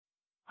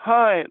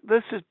Hi,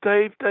 this is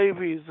Dave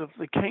Davies of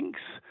the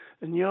Kinks,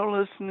 and you're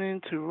listening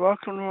to Rock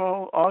and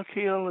Roll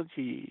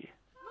Archaeology.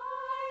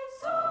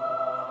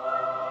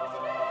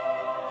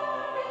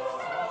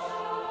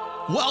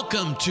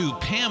 Welcome to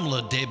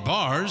Pamela Des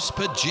Barres'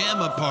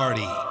 Pajama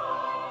Party,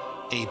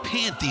 a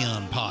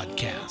Pantheon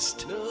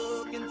podcast.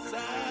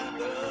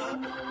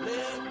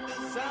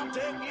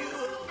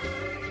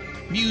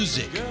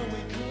 Music,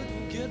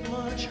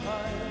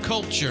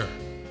 culture,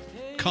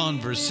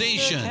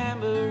 conversation,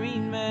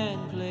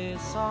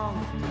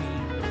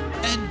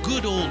 and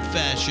good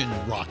old-fashioned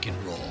rock and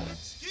roll.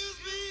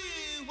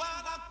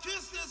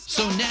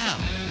 So now,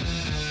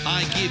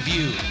 I give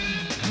you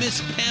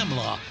Miss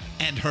Pamela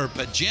and her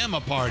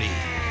Pajama Party.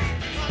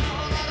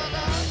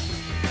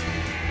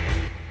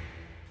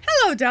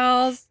 Hello,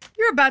 dolls.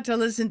 You're about to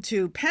listen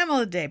to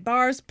Pamela Des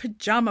Barres'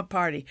 Pajama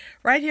Party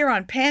right here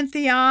on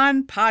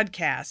Pantheon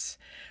Podcasts.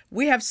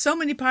 We have so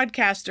many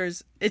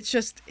podcasters. It's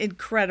just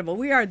incredible.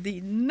 We are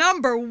the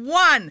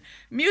 #1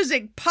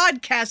 music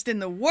podcast in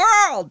the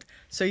world.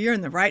 So you're in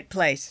the right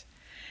place.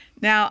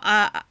 Now,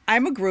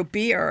 I'm a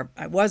groupie, or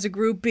I was a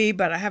groupie,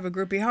 but I have a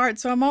groupie heart,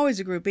 so I'm always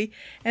a groupie.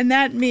 And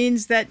that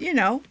means that,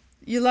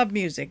 you love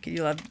music.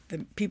 You love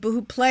the people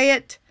who play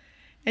it,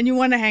 and you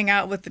want to hang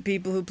out with the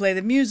people who play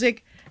the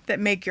music that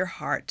make your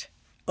heart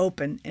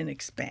open and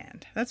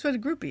expand. That's what a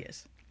groupie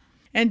is.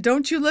 And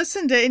don't you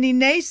listen to any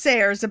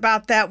naysayers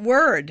about that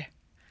word.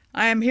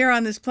 I am here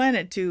on this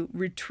planet to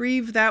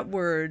retrieve that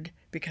word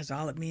because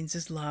all it means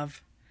is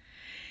love.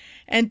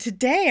 And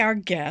today our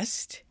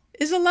guest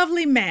is a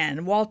lovely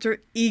man,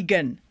 Walter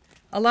Egan.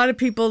 A lot of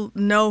people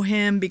know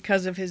him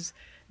because of his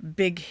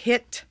big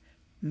hit,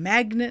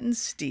 Magnet and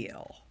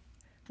Steel,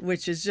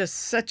 which is just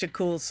such a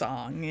cool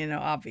song,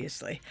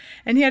 obviously.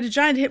 And he had a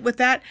giant hit with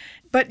that.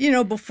 But,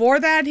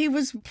 before that, he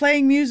was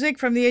playing music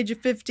from the age of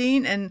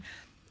 15 and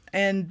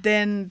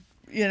then,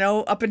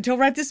 up until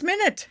right this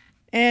minute.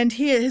 And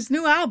his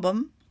new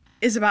album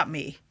is about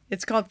me.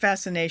 It's called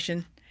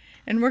Fascination.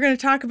 And we're going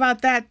to talk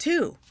about that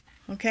too.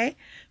 Okay?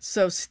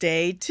 So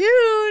stay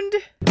tuned.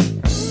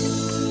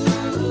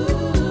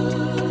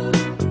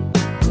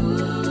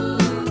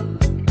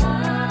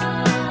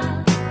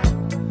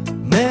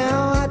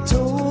 Now I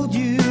told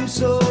you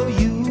so,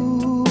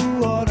 you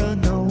ought to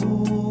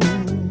know.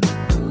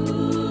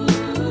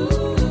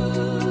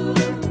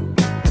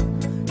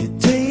 It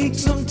takes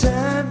some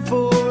time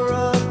for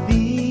a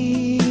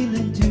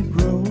feeling to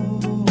grow.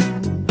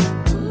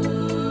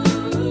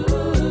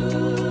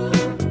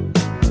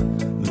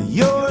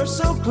 You're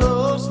so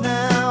close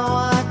now,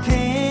 I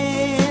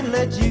can't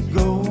let you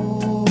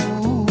go.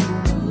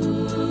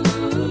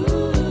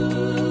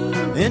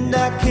 And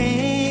I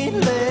can't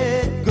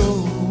let go.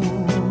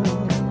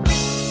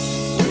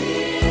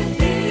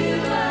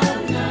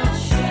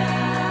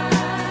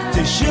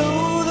 To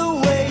show the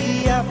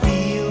way I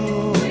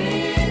feel.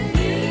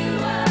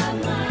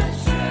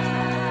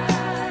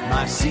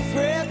 My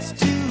secrets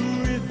to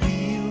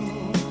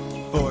reveal.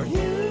 For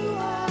you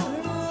are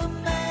a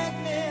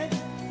magnet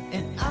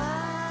and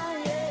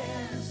I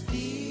am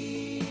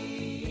steel.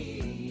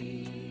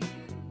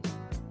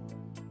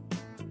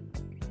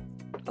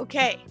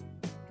 Okay,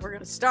 we're going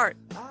to start.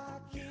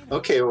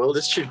 Okay, well,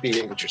 this should be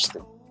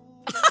interesting.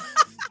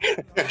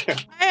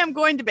 I am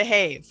going to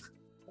behave.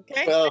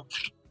 Okay? Well,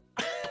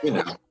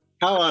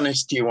 how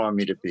honest do you want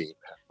me to be?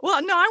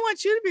 Well, no, I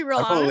want you to be real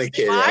I'm honest. only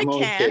kidding. If I I'm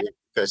only can. kidding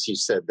because you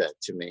said that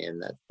to me,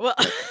 and Well,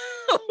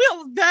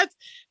 that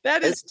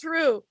is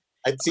true.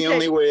 that's the Okay.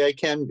 only way I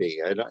can be.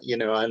 I don't,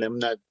 and I'm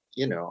not,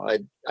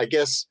 I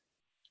guess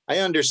I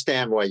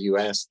understand why you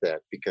asked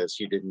that because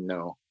you didn't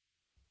know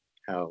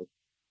how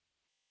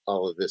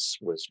all of this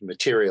was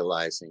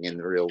materializing in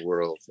the real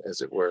world,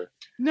 as it were.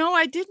 No,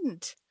 I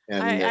didn't.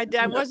 And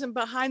I wasn't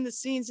behind the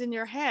scenes in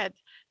your head.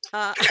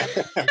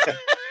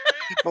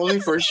 only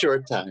for a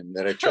short time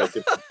that I tried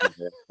to.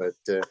 But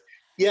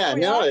yeah,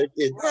 We no, are-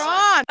 it's We're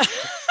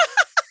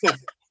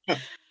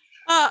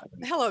on.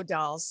 Hello,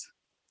 dolls.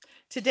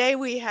 Today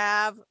we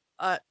have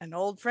an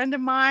old friend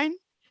of mine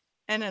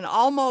and an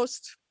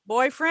almost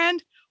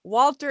boyfriend,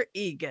 Walter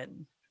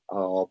Egan.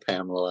 Oh,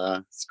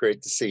 Pamela, it's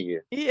great to see you.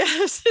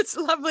 Yes, it's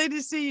lovely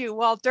to see you,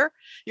 Walter.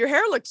 Your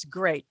hair looks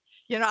great.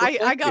 I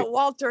thank got you.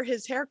 Walter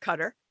his hair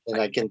cutter, And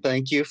I can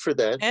thank you for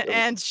that.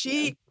 and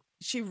she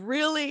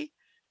really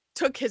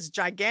took his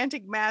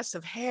gigantic mass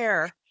of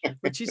hair,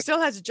 which he still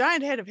has a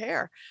giant head of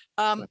hair,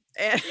 and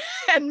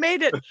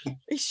made it.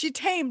 She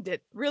tamed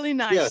it really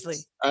nicely.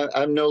 Yes,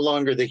 I'm no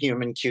longer the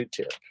human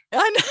Q-tip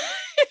And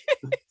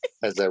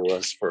as I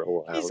was for a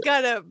while. he's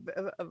got a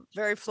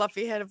very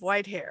fluffy head of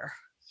white hair.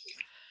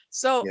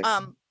 So,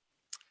 Yes.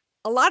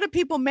 a lot of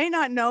people may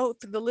not know,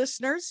 the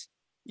listeners,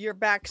 your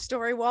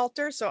backstory,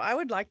 Walter. So I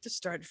would like to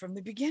start from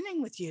the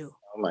beginning with you.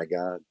 Oh my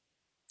God.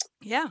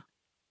 Yeah.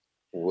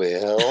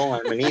 Well,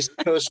 I'm an East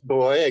Coast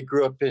boy. I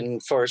grew up in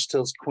Forest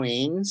Hills,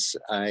 Queens.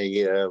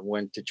 I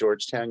went to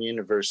Georgetown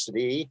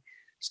University,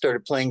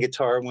 started playing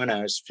guitar when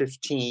I was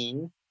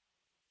 15,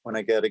 when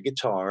I got a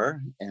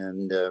guitar.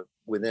 And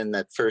within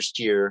that first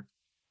year,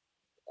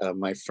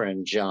 my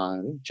friend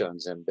John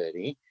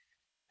Zambetti,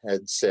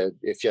 had said,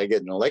 if I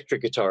get an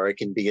electric guitar, I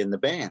can be in the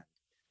band.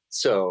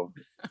 So,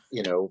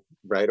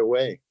 right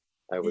away,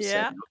 I was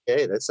saying,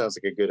 okay, that sounds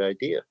like a good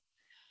idea.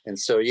 And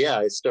so, yeah,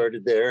 I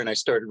started there, and I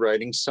started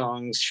writing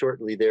songs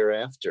shortly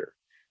thereafter.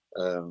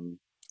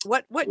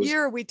 What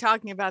year are we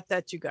talking about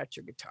that you got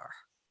your guitar?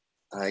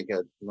 I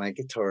got my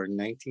guitar in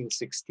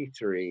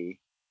 1963.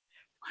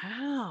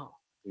 Wow.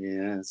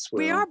 Yes.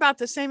 We are about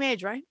the same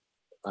age, right?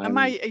 Am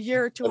I a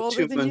year or two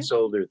older than you? 2 months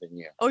older than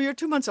you. Oh, you're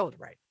 2 months older,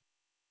 right?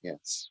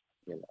 Yes.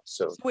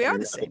 So we are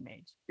the same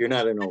age. You're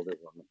not an older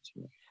woman to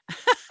me.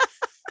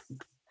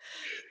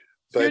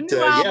 Your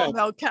new album,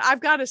 though, I've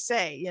got to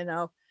say,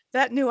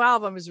 that new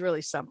album is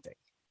really something.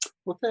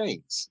 Well,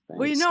 thanks.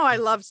 Well, I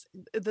love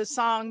the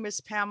song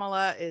Miss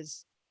Pamela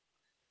is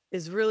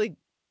really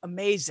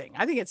amazing.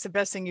 I think it's the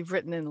best thing you've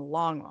written in a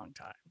long, long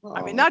time. Oh.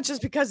 I mean, not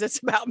just because it's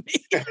about me.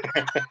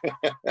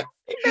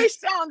 It may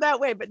sound that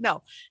way, but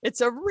no, it's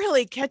a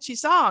really catchy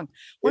song.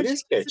 It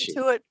is catchy.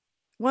 Listen to it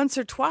once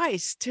or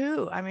twice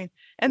too. I mean,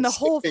 and the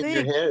whole thing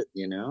in your head,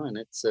 and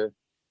it's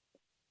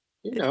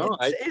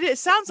it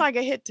sounds like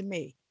a hit to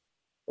me.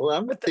 Well,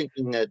 I'm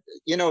thinking that,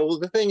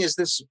 the thing is,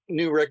 this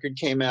new record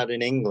came out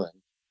in England.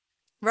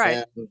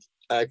 Right. And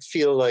I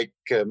feel like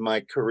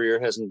my career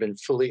hasn't been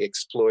fully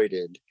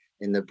exploited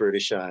in the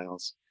British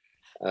Isles.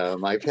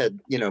 I've had,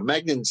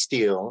 Magnet and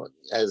Steel,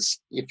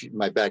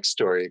 my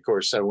backstory, of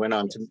course, I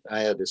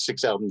had a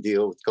 6-album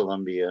deal with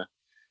Columbia,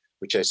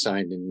 which I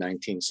signed in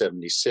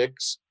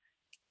 1976.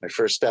 My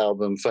first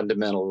album,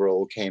 Fundamental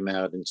Role, came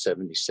out in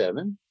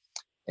 77.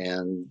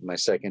 And my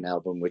second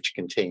album, which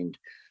contained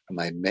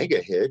my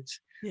mega hit,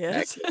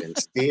 yes, Magnet and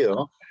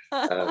Steel,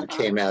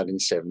 came out in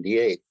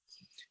 78.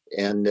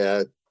 And,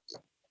 and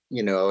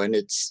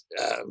it's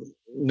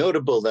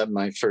notable that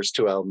my first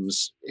 2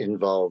 albums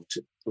involved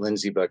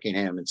Lindsey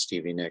Buckingham and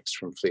Stevie Nicks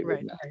from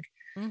Fleetwood Mac.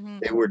 Mm-hmm.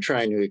 They were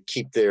trying to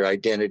keep their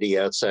identity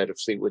outside of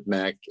Fleetwood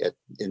Mac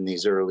in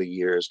these early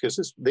years,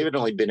 because they had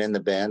only been in the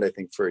band, I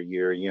think, for a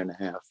year and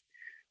a half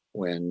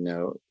when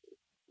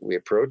we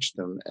approached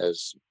them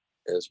as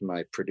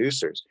my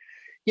producers.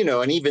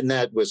 And even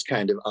that was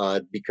kind of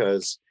odd,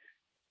 because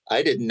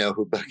I didn't know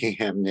who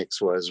Buckingham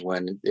Nicks was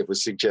when it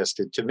was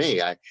suggested to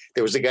me.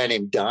 There was a guy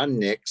named Don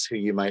Nicks, who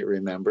you might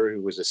remember,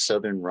 who was a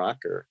Southern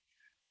rocker.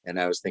 And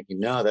I was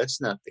thinking, no,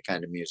 that's not the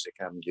kind of music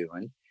I'm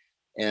doing.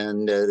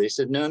 And they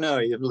said, no,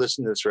 you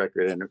listen to this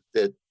record. And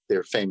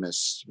their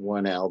famous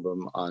one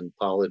album on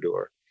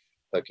Polydor,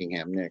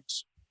 Buckingham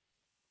Nicks.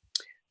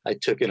 I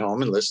took it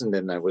home and listened,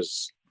 and I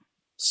was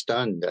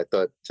stunned. I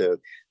thought,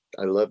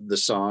 I loved the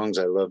songs.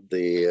 I loved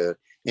the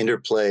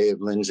interplay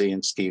of Lindsey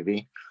and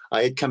Stevie.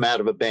 I had come out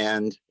of a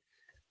band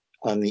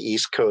on the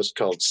East Coast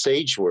called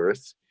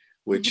Sageworth,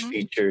 which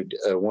featured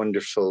a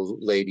wonderful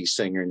lady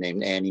singer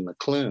named Annie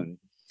McClune.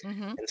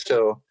 Mm-hmm. And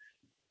so,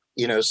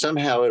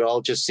 somehow it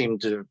all just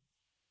seemed to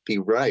be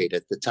right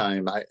at the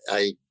time.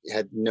 I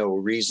had no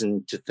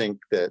reason to think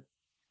that,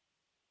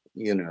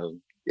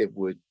 it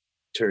would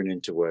turn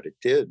into what it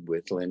did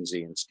with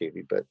Lindsey and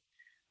Stevie. But,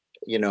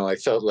 I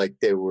felt like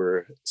they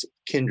were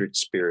kindred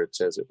spirits,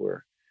 as it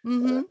were.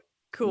 Mm-hmm.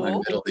 Cool. My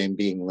middle name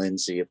being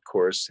Lindsey, of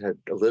course, had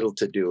a little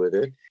to do with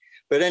it.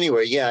 But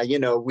anyway, yeah,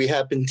 we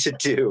happened to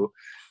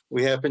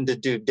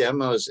do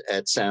demos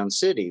at Sound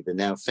City, the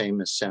now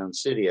famous Sound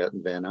City out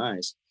in Van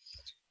Nuys,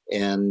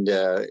 and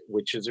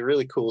which is a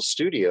really cool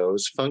studio. It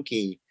was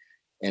funky,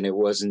 and it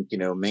wasn't,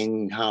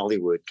 main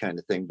Hollywood kind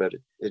of thing, but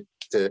it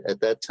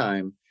at that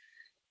time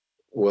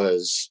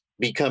was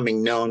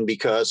becoming known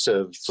because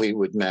of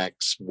Fleetwood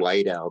Mac's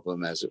White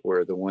Album, as it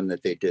were, the one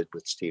that they did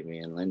with Stevie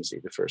and Lindsey,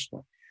 the first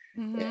one.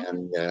 Mm-hmm.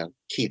 And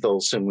Keith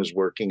Olsen was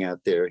working out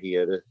there. He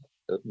had a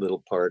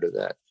little part of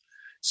that.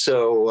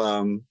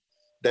 So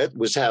that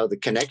was how the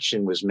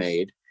connection was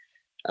made.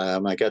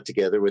 I got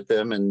together with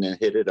them and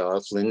hit it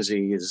off.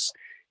 Lindsey is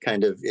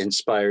kind of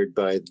inspired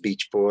by the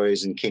Beach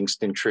Boys and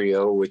Kingston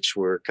Trio, which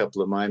were a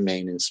couple of my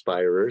main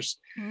inspirers.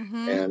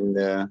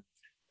 Mm-hmm.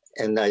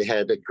 And I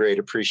had a great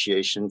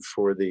appreciation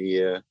for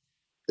the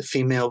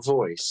female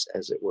voice,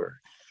 as it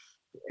were.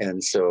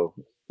 And so,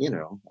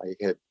 I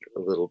had a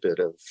little bit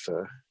of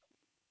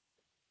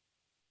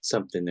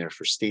something there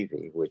for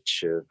Stevie,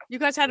 which you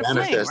guys had a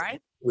fling,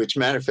 right? Which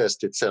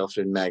manifests itself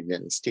in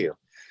Magnet and Steel.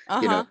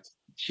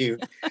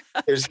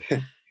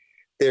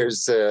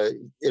 There's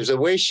a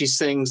way she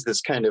sings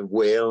this kind of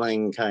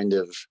wailing, kind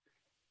of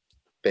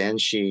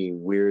banshee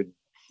weird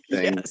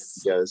thing.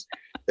 Yes.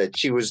 That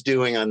she was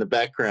doing on the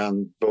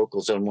background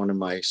vocals on one of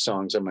my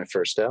songs on my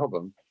first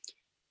album,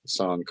 a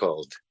song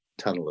called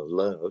Tunnel of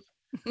Love,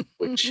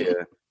 which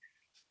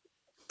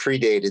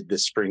predated the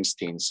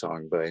Springsteen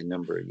song by a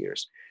number of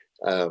years.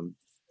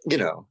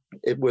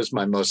 It was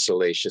my most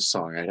salacious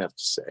song, I'd have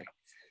to say.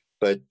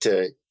 But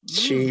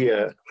she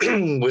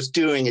was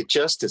doing it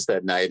justice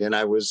that night, and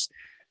I was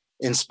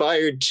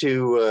inspired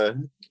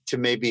to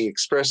maybe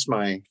express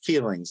my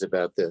feelings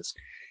about this.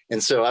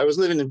 And so I was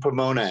living in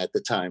Pomona at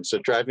the time. So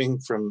driving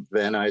from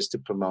Van Nuys to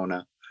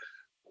Pomona,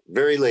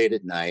 very late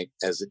at night,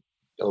 as it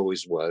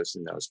always was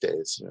in those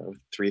days,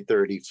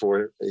 3:30,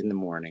 4 in the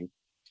morning.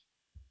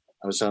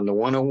 I was on the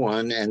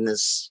 101, and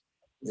this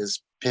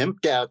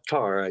pimped out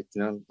car, I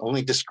can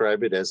only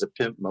describe it as a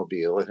pimp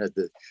mobile. It had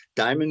the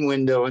diamond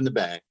window in the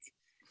back.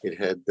 It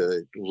had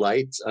the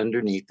lights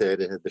underneath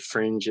it. It had the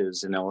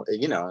fringes and all,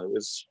 you know, it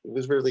was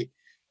really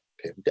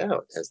pimped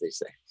out, as they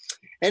say.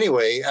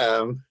 Anyway,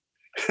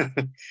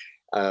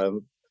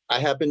 I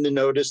happened to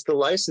notice the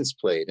license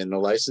plate, and the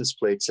license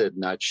plate said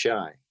 "not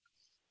shy."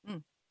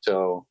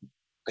 So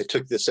I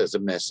took this as a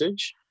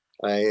message.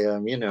 I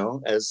you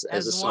know, as a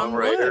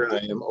songwriter,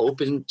 I am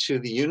open to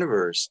the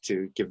universe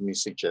to give me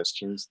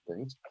suggestions and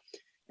things.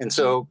 And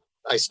so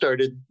I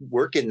started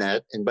working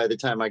that. And by the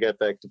time I got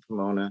back to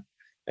Pomona,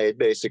 I had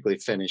basically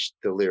finished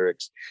the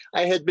lyrics.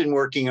 I had been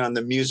working on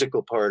the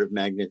musical part of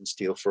Magnet and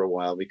Steel for a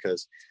while,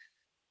 because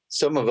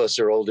some of us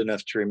are old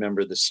enough to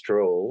remember the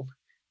Stroll.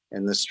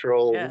 And the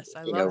Stroll, Yes,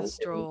 I love the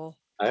Stroll.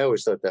 I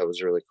always thought that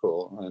was really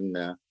cool. And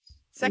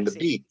the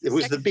beat, it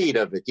was the beat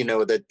of it, you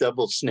know, that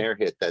double snare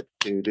hit, that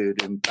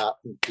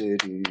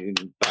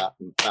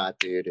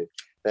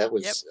that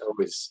was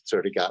always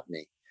sort of got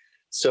me.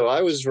 So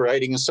I was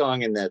writing a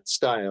song in that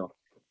style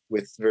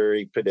with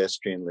very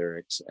pedestrian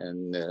lyrics,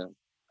 and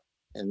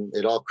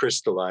it all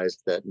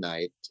crystallized that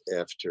night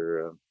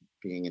after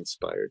being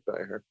inspired by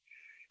her.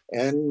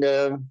 And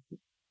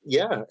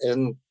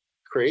and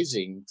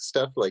crazy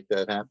stuff like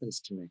that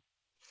happens to me.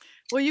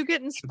 Well, you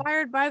get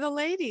inspired by the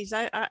ladies.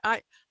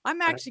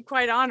 I'm actually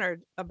quite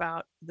honored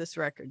about this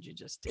record you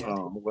just did.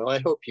 Oh, well, I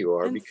hope you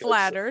are. And because,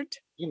 flattered.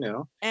 You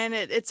know. And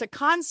it's a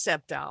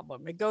concept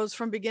album. It goes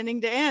from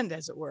beginning to end,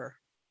 as it were.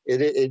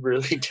 It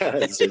really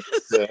does.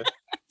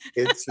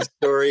 It's the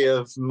story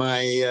of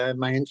my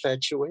my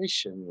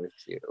infatuation with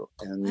you,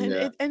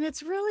 and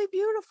it's really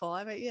beautiful.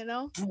 I mean, you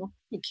know. Oh,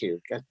 thank you,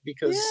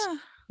 because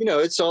you know,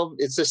 it's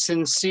a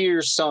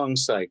sincere song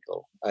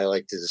cycle. I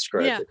like to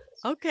describe it.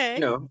 Okay. You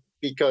know,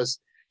 because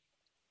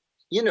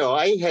you know,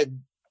 I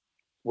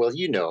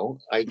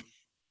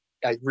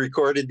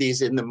recorded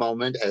these in the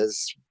moment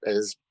as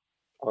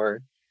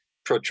our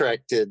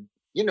protracted.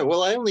 You know,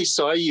 well, I only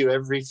saw you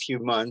every few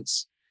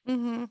months.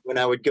 When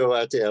I would go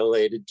out to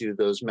LA to do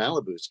those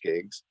Malibu's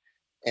gigs.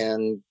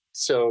 And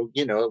so,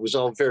 you know, it was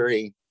all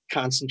very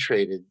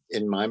concentrated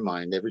in my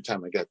mind every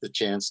time I got the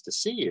chance to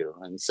see you.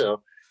 And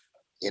so,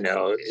 you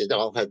know, it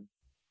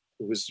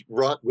was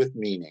wrought with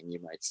meaning, you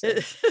might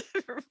say.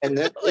 And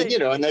that, you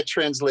know, and that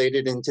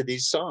translated into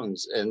these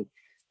songs. And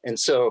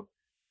so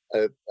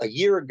a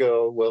year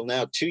ago, well,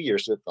 now 2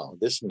 years ago,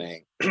 this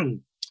May,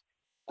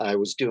 I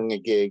was doing a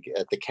gig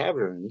at the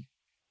Cavern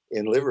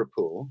in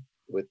Liverpool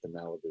with the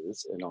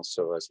Malibus, and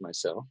also as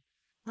myself.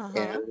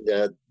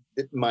 And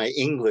my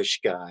English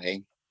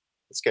guy,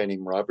 this guy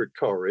named Robert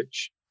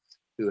Coleridge,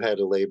 who had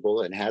a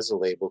label and has a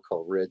label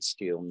called Red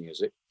Steel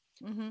Music.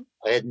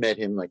 I had met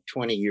him like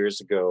 20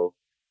 years ago,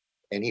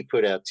 and he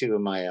put out 2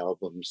 of my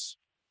albums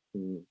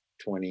in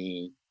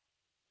 20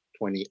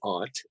 and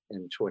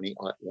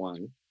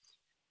 2001.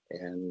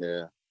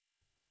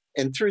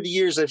 And through the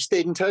years, I've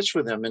stayed in touch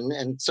with him.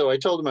 And so I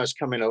told him I was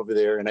coming over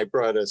there, and I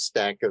brought a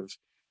stack of,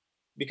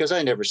 because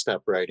I never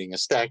stopped writing, a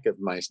stack of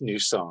my new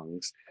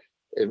songs.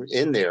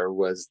 In there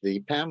was the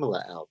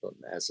Pamela album,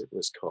 as it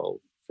was called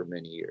for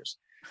many years.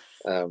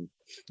 And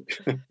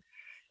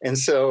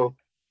so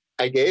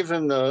I gave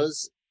him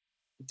those,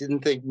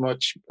 didn't think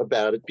much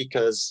about it,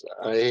 because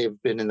I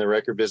have been in the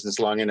record business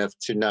long enough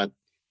to not,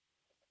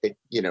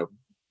 you know,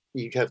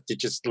 you have to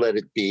just let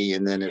it be,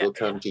 and then it'll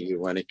come to you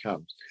when it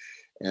comes.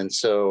 And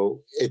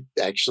so it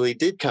actually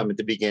did come at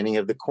the beginning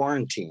of the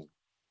quarantine.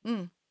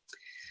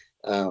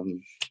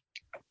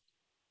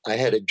 I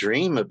had a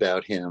dream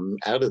about him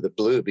out of the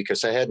blue,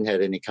 because I hadn't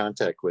had any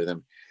contact with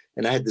him.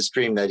 And I had this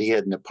dream that he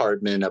had an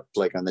apartment up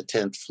like on the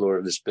 10th floor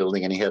of this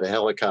building, and he had a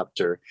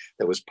helicopter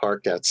that was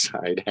parked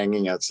outside,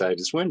 hanging outside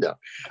his window.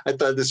 I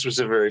thought this was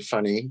a very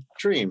funny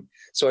dream.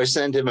 So I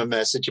sent him a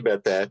message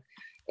about that,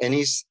 and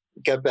he's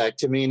got back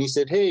to me and he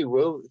said, "Hey,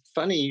 well,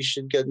 funny, you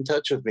should get in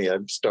touch with me.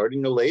 I'm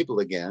starting a label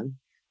again.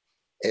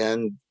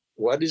 And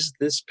what is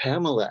this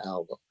Pamela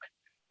album?"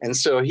 And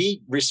so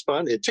he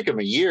responded. It took him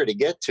a year to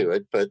get to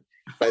it, but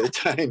by the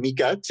time he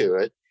got to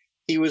it,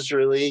 he was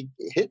really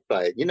hit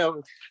by it. You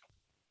know,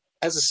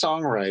 as a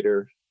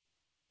songwriter,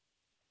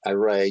 I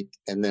write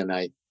and then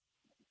I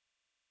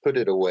put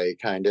it away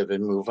kind of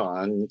and move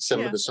on.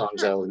 Some of the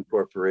songs I'll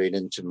incorporate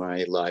into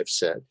my live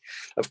set.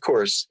 Of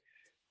course,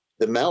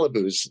 the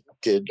Malibus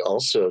did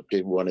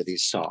one of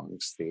these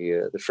songs,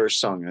 the first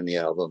song on the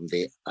album,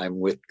 the I'm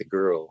With the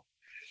Girl.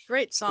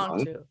 Great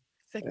song too.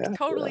 It's a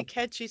totally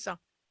catchy song.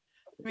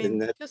 I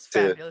mean, just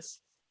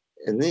fabulous.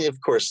 And then, of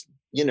course,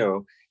 you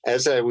know,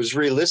 as I was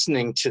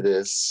re-listening to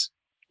this,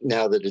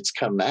 now that it's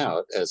come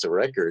out as a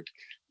record,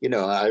 you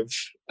know,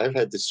 I've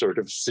had to sort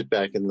of sit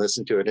back and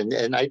listen to it,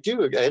 and I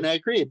do, and I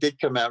agree, it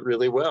did come out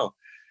really well,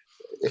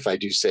 if I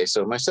do say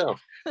so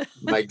myself.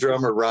 My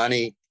drummer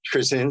Ronnie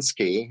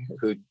Krasinski,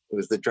 who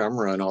was the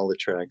drummer on all the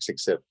tracks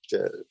except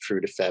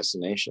Fruit of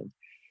Fascination,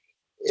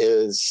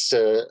 is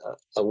a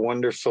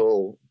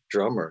wonderful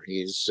drummer.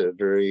 He's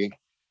very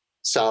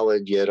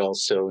solid, yet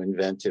also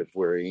inventive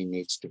where he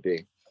needs to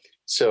be.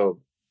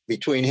 So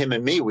between him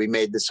and me, we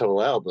made this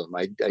whole album.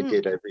 I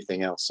did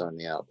everything else on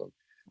the album.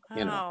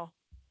 You know.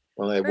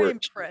 Oh, Well, I very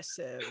worked.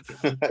 impressive.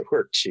 I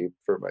work cheap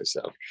for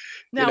myself.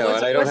 Now, you know,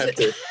 and I don't was have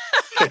to.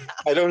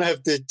 I don't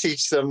have to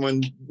teach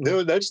someone.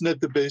 No, that's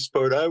not the bass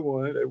part I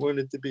want. I want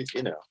it to be,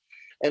 you know.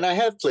 And I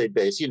have played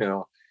bass. You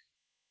know,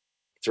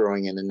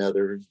 throwing in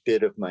another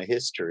bit of my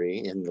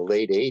history. In the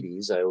late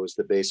 '80s, I was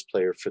the bass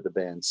player for the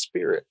band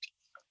Spirit.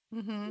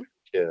 Mm-hmm.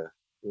 Which,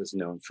 was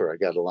known for "I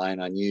Got a Line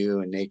on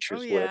You" and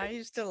 "Nature's Oh yeah, Way." I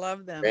used to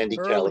love them. Randy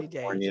Early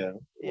California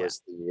days.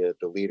 was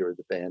the leader of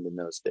the band in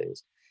those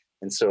days,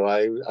 and so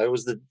I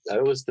was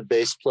the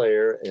bass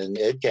player, and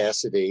Ed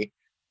Cassidy,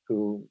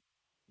 who,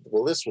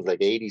 well, this was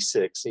like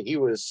 '86. He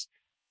was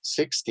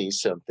 60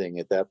 something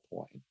at that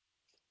point,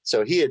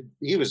 so he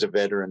was a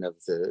veteran of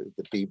the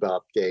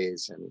bebop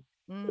days and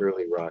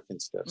early rock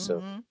and stuff.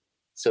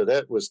 So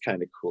that was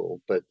kind of cool.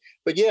 But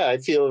yeah, I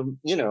feel,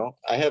 you know,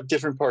 I have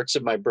different parts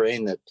of my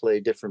brain that play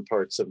different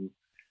parts of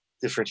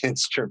different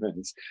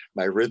instruments,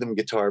 my rhythm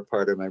guitar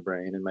part of my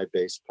brain and my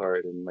bass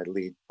part and my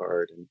lead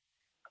part.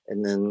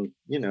 And then,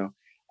 you know,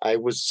 I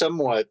was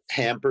somewhat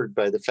hampered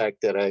by the fact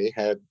that I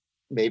had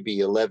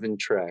maybe 11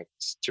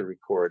 tracks to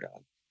record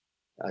on.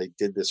 I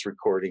did this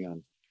recording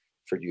on,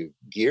 for you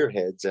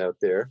gearheads out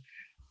there,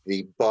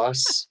 the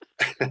Boss,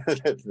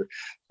 the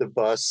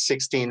Boss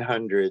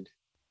 1600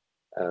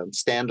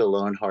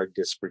 standalone hard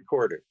disk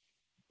recorder,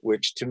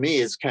 which to me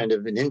is kind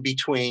of an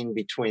in-between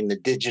between the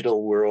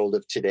digital world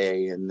of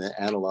today and the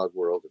analog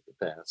world of the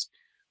past,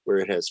 where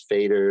it has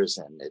faders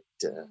and it,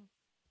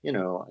 you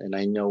know, and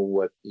I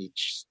know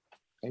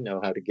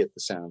how to get the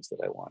sounds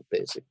that I want,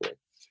 basically.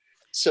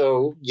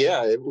 So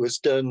yeah, it was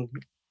done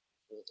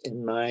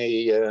in my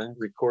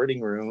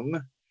recording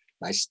room,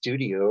 my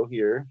studio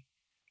here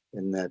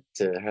in that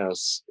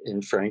house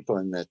in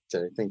Franklin that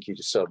I think you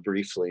just saw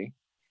briefly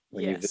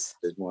when you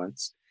visited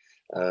once.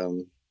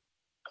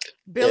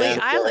 Billie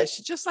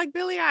Eilish, just like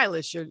Billie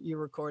Eilish, you're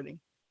recording.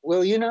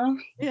 Well, you know,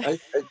 yeah.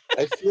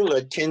 I feel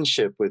a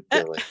kinship with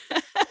Billie.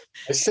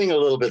 I sing a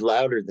little bit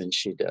louder than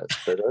she does,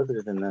 but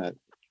other than that,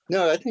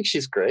 no, I think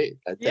she's great.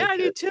 I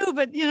do too.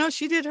 But you know,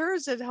 she did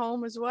hers at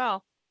home as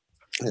well.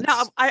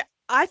 Now,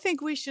 I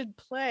think we should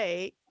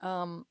play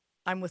 "I'm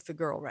with the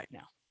Girl" right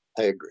now.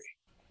 I agree.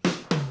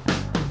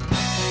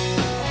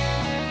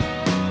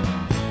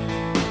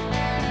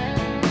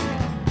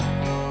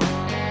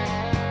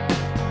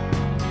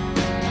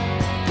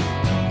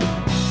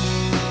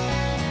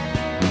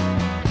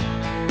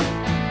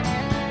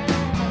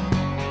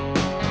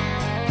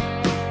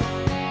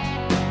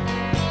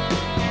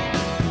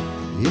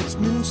 It's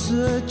been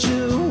such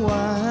a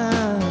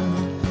while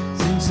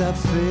since I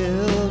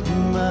felt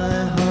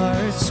my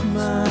heart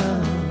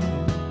smile,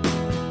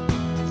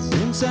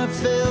 since I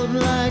felt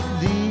like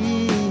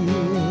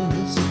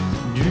this,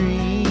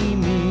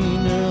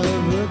 dreaming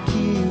of a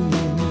kiss.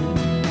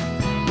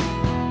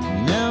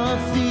 Now I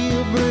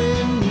feel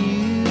brand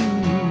new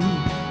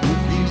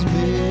with these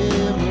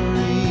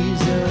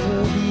memories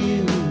of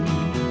you,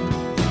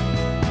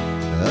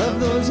 of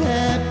those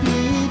happy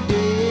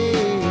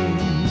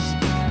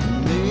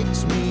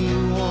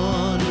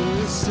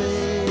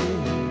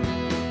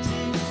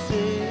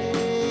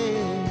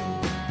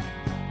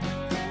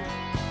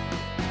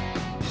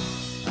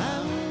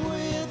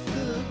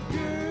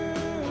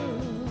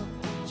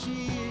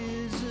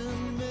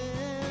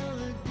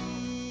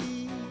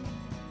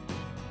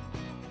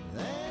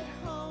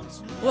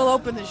We'll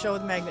open the show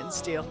with Magnet and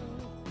Steel.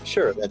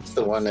 Sure, that's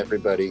the one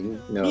everybody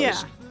knows.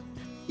 Yeah.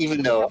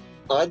 Even though,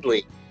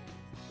 oddly,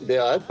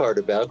 the odd part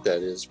about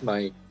that is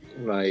my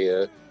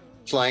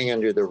flying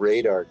under the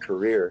radar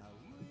career.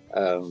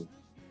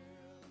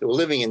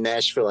 Living in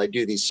Nashville, I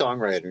do these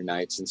songwriter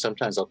nights, and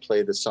sometimes I'll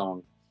play the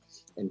song,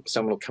 and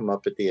someone will come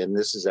up at the end.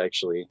 This is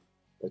actually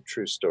a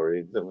true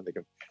story. Then when they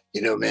go,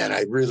 you know, man,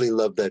 I really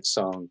love that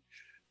song.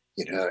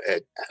 You know,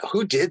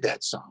 who did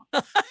that song?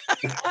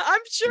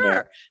 I'm sure.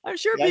 Yeah. I'm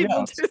sure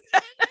people do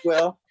that.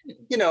 Well,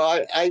 you know,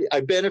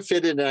 I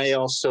benefited, and I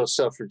also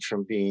suffered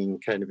from being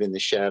kind of in the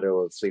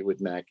shadow of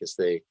Fleetwood Mac as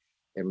they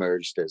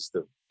emerged as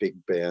the big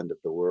band of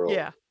the world.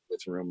 Yeah.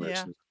 With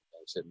Rumors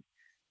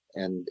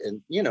and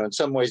you know, in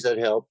some ways that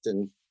helped,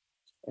 and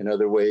in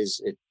other ways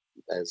it,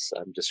 as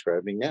I'm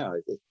describing now,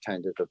 it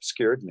kind of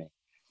obscured me.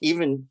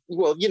 Even,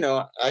 well, you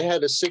know, I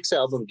had a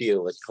 6-album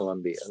deal at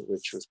Columbia,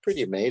 which was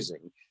pretty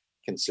amazing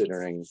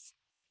considering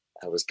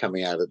I was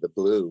coming out of the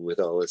blue with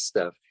all this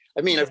stuff.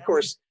 I mean, of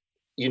course,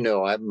 you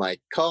know, my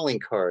calling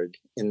card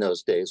in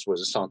those days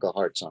was a song called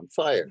Hearts on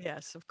Fire.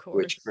 Yes, of course.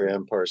 Which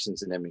Graham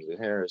Parsons and Emmylou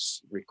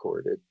Harris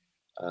recorded,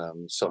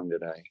 song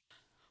that I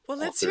Well,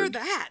 let's hear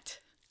that.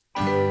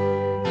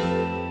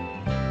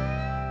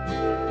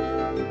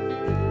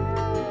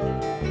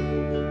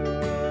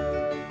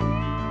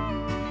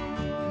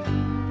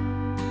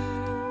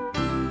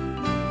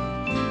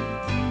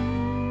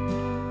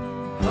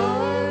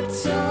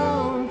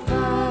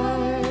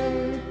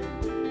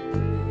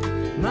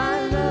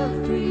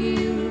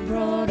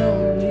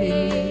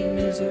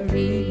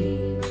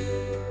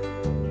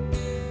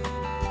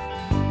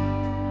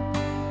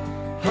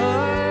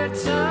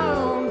 Hearts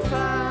on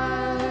fire.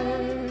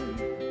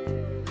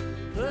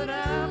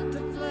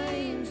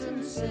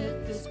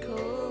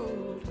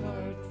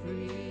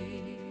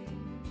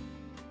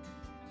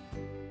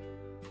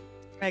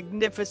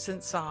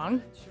 Magnificent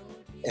song.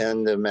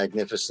 And the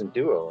magnificent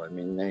duo. I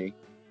mean,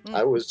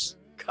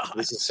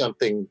 this is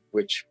something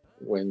which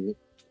when,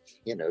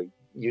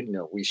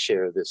 we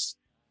share this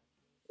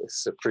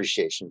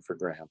appreciation for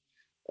Graham.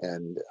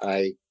 And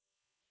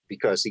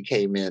because he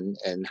came in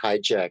and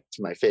hijacked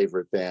my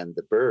favorite band,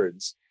 the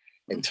Byrds,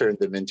 and turned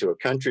them into a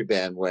country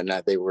band when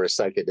they were a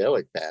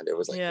psychedelic band. It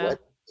was like,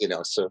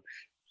 what? So,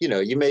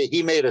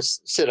 he made us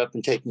sit up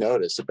and take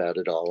notice about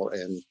it all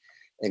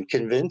and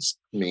convinced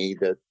me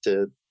that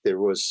there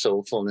was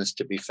soulfulness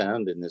to be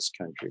found in this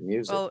country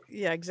music. Well,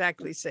 yeah,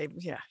 exactly. Same.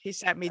 Yeah. He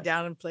sat me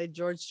down and played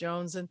George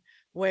Jones and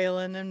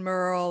Waylon and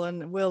Merle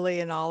and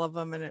Willie and all of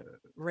them, and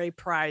Ray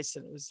Price.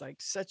 And it was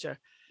like such a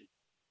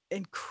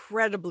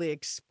incredibly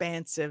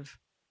expansive.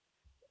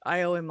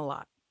 I owe him a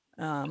lot.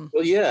 Well,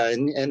 yeah.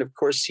 And of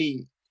course,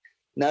 he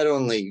not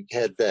only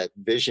had that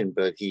vision,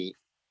 but he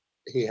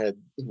had,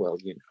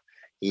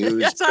 he used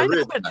yes, I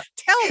know, but charisma.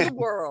 tell the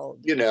world.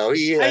 He had how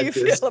you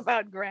feel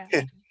about Graham.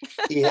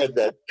 He had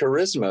that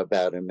charisma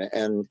about him.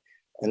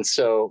 And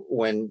so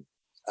when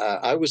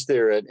I was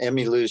there at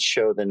Emmy Lou's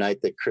show the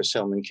night that Chris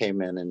Hillman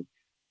came in and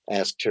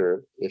asked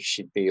her if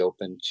she'd be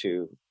open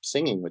to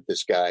singing with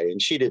this guy,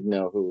 and she didn't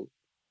know who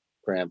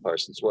Graham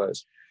Parsons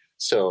was.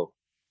 So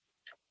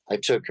I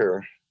took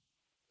her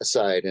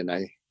aside and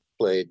I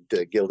played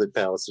Gilded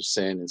Palace of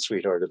Sin and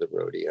Sweetheart of the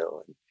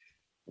Rodeo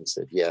and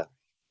said, yeah,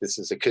 this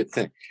is a good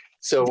thing.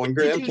 So when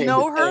Graham Did you came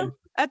know to her town,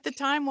 at the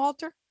time,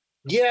 Walter?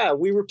 yeah,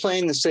 we were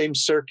playing the same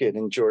circuit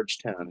in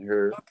Georgetown.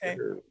 Her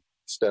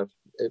stuff,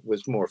 it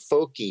was more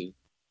folky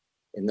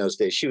in those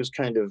days. She was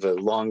kind of a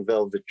long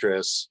velvet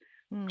dress,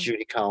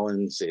 Judy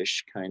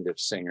Collins-ish kind of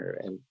singer,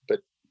 but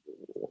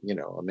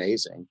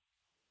amazing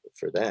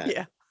for that.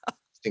 Yeah.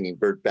 Singing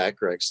Burt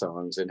Bacharach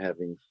songs and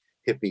having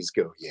hippies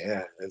go,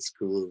 yeah, that's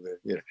cool,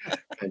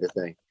 kind of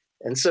thing.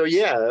 And so,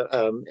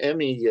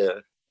 Emmy,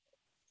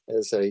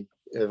 as I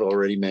have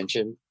already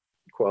mentioned,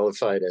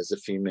 qualified as a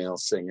female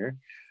singer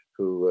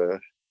who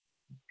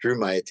drew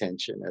my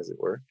attention, as it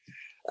were.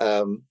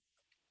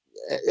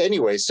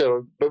 Anyway,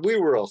 but we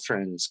were all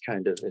friends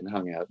kind of and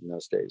hung out in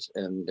those days.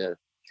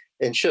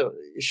 And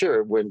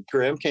sure, when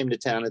Graham came to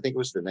town, I think it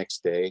was the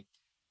next day,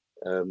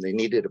 they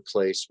needed a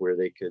place where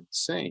they could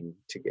sing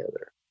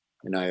together.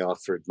 And I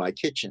offered my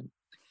kitchen.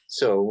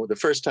 So the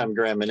first time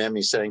Graham and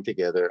Emmy sang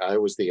together, I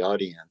was the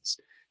audience.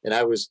 And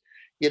I was,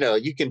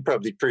 you can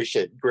probably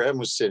appreciate, Graham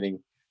was sitting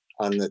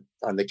on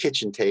the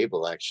kitchen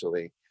table,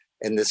 actually.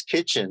 And this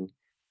kitchen,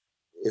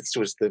 it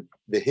was the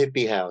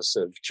hippie house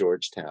of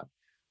Georgetown.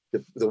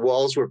 The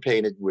walls were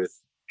painted with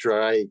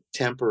dry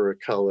tempera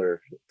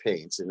color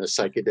paints in a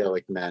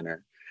psychedelic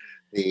manner.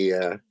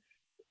 The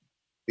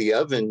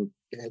oven,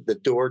 the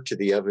door to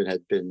the oven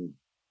had been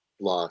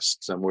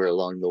lost somewhere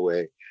along the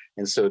way.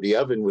 And so the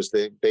oven was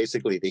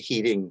basically the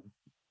heating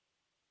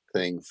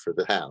thing for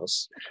the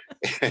house.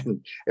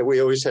 And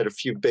we always had a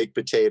few baked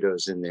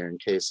potatoes in there in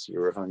case you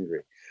were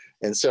hungry.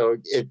 And so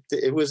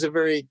it was a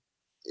very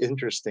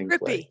interesting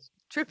place.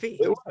 Trippy.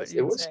 It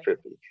was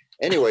trippy.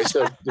 Anyway,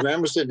 so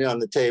Graham was sitting on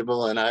the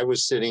table and I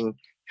was sitting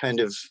kind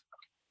of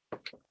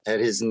at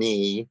his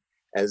knee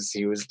as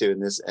he was doing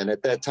this. And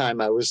at that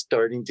time I was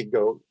starting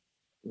to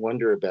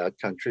wonder about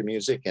country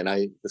music. And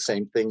the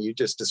same thing you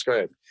just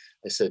described.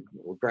 I said,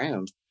 well,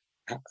 Graham,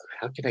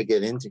 how can I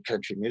get into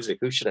country music?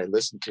 Who should I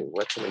listen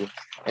to?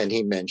 And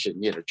he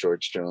mentioned,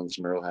 George Jones,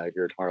 Merle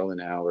Haggard, Harlan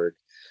Howard,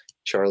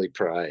 Charlie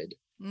Pride.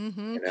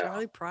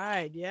 Charlie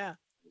Pride, yeah.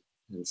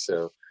 And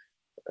so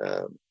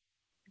I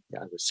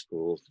was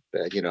schooled,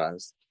 I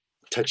was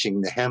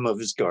touching the hem of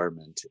his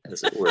garment,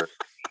 as it were.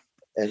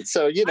 And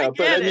so, he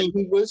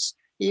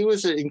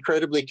was an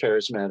incredibly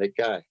charismatic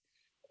guy.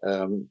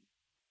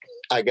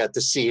 I got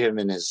to see him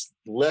in his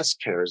less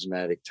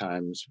charismatic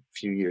times a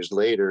few years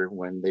later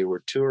when they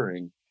were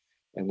touring,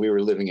 and we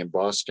were living in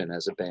Boston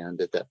as a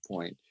band at that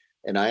point.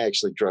 And I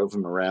actually drove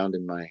him around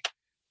in my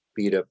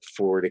beat up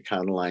Ford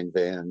Econoline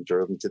van,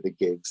 drove him to the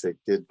gigs. They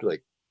did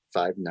like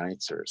 5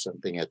 nights or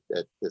something at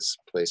this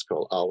place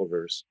called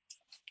Oliver's.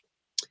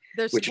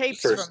 There's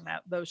tapes from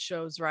those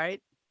shows,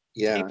 right?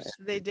 Yeah.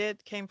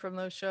 Tapes came from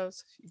those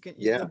shows.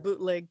 The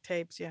bootleg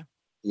tapes, yeah.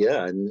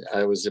 Yeah, and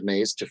I was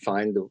amazed to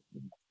find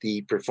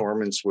the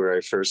performance where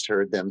I first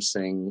heard them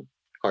sing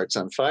Hearts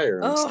on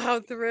Fire. Oh, how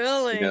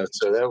thrilling.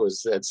 So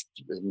that's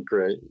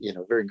great,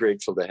 very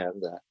grateful to have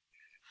that.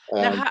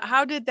 Now,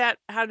 how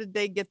did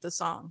they get the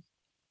song?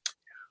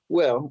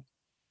 Well,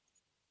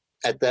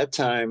 at that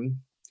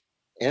time,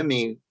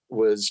 Emmy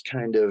was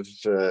kind of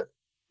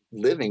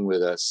living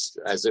with us,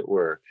 as it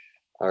were.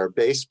 Our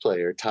bass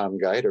player, Tom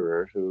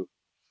Geiderer, who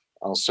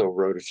also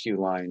wrote a few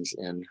lines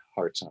in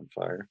Hearts on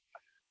Fire,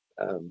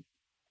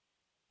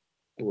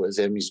 was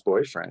Emmy's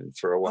boyfriend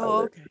for a while.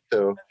 Oh, okay.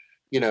 So,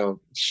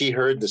 she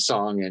heard the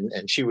song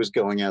and she was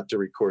going out to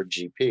record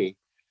GP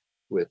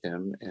with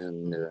him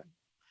and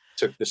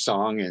took the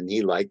song and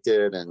he liked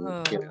it.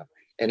 And,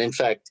 and in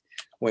fact,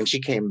 when she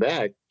came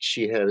back,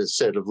 she had a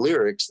set of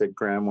lyrics that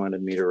Graham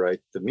wanted me to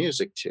write the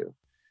music to.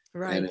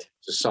 Right. And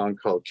it's a song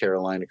called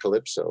Carolina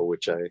Calypso,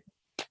 which I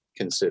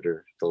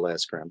consider the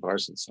last Graham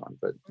Parsons song,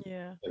 but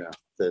Yeah. you know,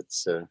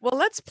 that's Well,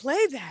 let's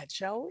play that,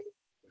 shall we?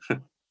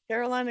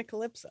 Carolina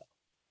Calypso.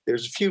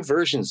 there's a few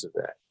versions of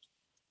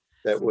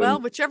that. Well,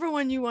 whichever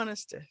one you want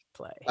us to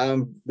play.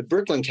 The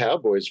Brooklyn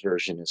Cowboys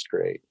version is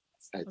great,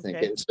 I think,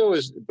 Okay. and so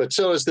is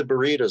the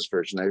Burritos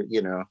version.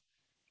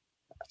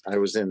 I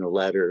was in the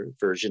latter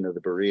version of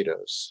the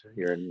Burritos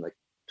here in like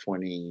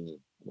 11,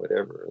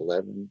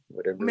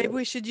 whatever. Maybe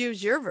we should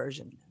use your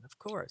version, of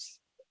course.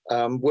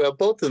 Well,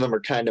 both of them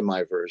are kind of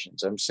my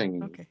versions. I'm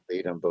singing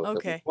lead on both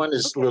of them. One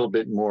is a little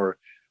bit more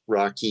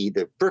rocky.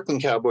 The Brooklyn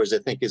Cowboys, I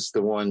think, is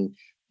the one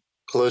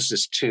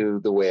closest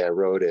to the way I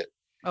wrote it.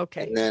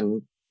 Okay. And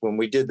then when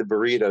we did the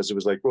Burritos, it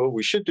was like, well,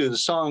 we should do the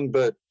song,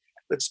 but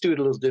let's do it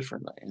a little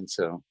differently. And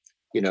so,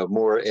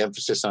 more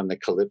emphasis on the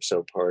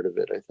calypso part of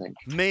it, I think.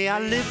 May I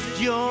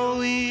lift your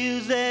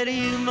wheels that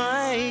you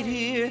might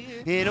hear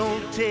an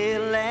old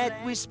tale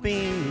that we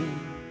spin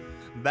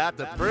about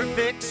the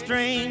perfect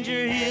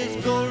stranger,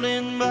 his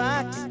golden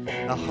box,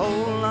 a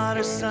whole lot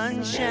of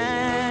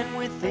sunshine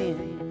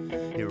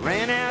within. He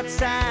ran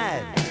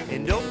outside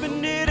and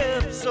opened it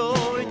up so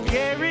it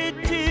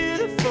carried to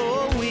the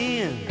four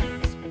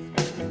winds.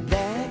 And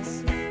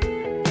that's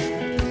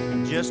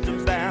just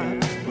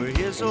about where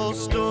his whole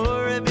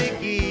story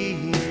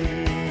begins.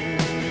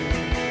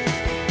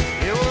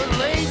 It was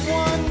late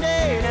one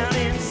day down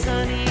in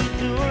sunny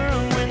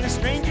Durham when the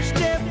stranger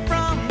stepped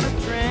from the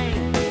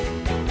train,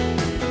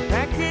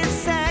 packed his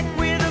sack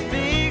with a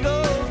big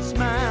old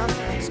smile,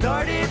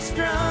 started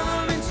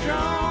strumming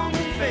strong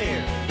and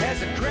fair as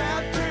the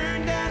crowd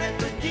turned out at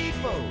the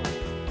depot.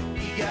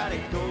 He got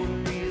it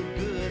going real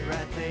good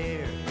right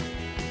there.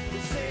 They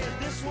said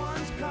this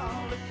one's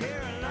called a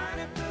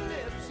Carolina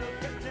Calypso.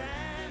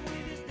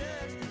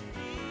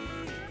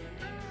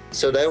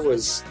 So that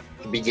was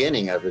the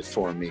beginning of it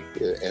for me.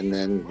 And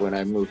then when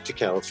I moved to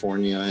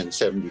California in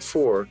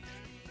 '74,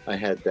 I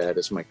had that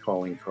as my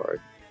calling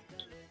card.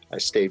 I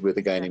stayed with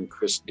a guy named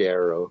Chris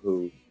Darrow,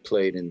 who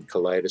played in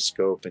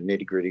Kaleidoscope and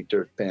Nitty Gritty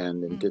Dirt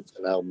Band and did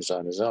some albums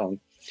on his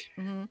own,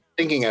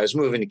 thinking I was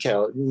moving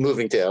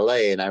to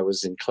LA, and I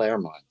was in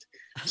Claremont.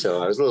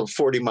 So I was a little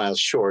 40 miles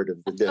short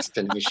of the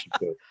destination.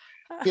 But,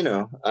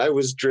 I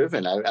was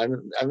driven.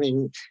 I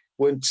mean,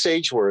 when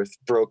Sageworth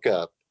broke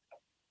up,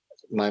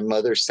 my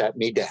mother sat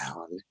me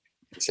down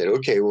and said,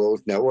 okay, well,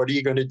 now what are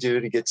you going to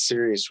do to get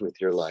serious with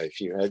your life?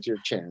 You had your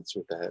chance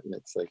with that. And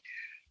it's like,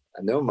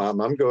 I know,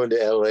 Mom, I'm going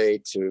to LA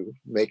to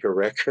make a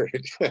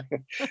record.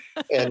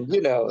 And,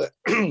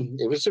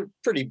 it was a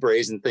pretty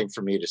brazen thing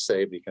for me to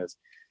say because,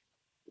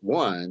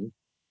 one,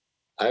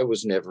 I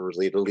was never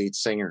really the lead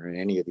singer in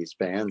any of these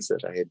bands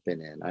that I had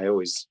been in. I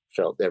always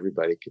felt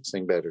everybody could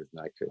sing better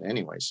than I could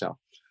anyway. So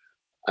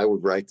I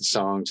would write the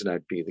songs and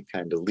I'd be the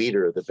kind of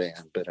leader of the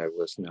band, but I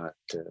was not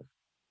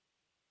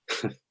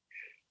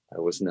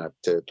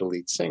the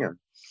lead singer.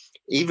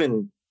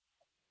 Even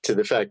to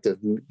the fact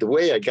of the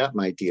way I got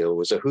my deal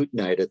was a hoot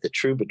night at the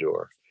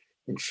Troubadour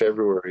in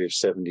February of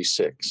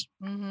 '76.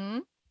 Mm-hmm.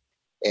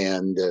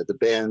 And the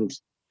band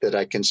that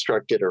I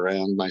constructed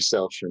around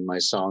myself and my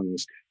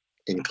songs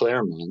in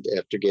Claremont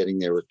after getting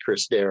there with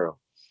Chris Darrow,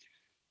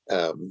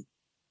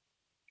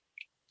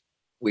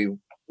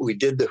 we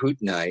did the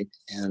hoot night,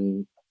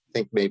 and I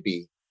think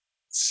maybe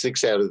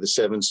 6 out of the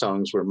 7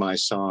 songs were my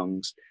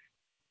songs,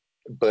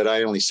 but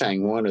I only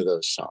sang one of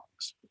those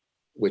songs,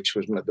 which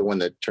was the one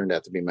that turned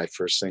out to be my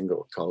first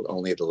single, called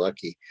Only the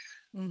Lucky.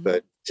 Mm-hmm.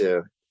 But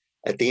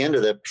at the end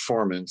of that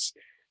performance,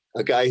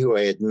 a guy who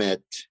I had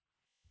met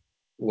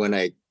when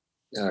I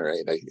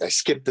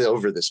skipped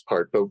over this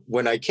part, but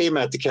when I came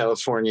out to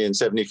California in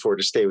 '74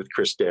 to stay with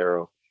Chris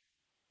Darrow,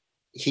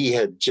 he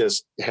had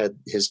just had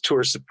his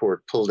tour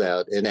support pulled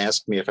out and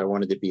asked me if I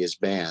wanted to be his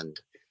band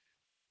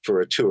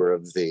for a tour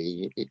of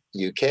the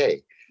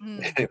UK.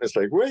 And it was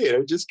like, wait,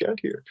 I just got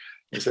here.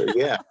 I said,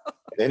 yeah.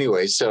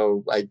 Anyway,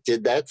 so I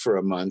did that for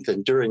a month.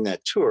 And during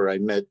that tour, I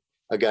met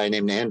a guy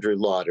named Andrew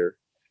Lauder,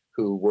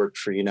 who worked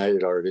for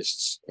United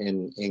Artists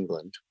in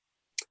England.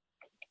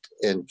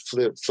 And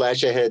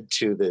flash ahead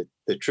to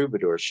the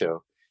Troubadour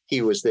show.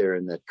 He was there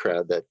in that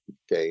crowd that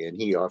day, and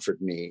he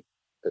offered me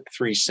a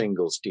 3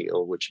 singles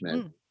deal, which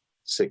meant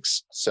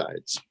 6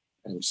 sides.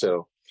 And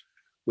so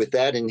with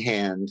that in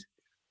hand,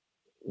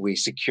 we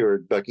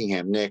secured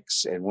Buckingham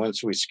Nicks. And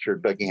once we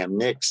secured Buckingham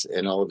Nicks,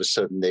 and all of a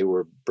sudden they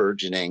were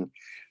burgeoning.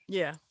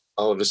 Yeah.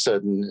 All of a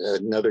sudden,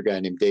 another guy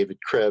named David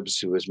Krebs,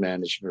 who was he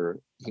managed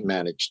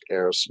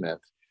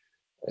Aerosmith,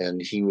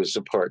 and he was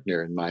a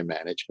partner in my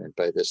management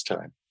by this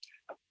time.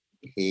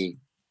 He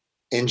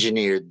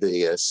engineered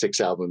the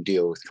 6-album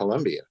deal with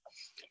Columbia.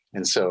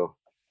 And so,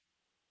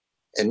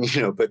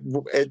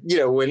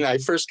 when I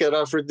first got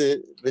offered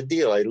the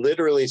deal, I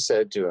literally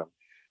said to him,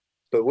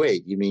 but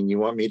wait, you mean you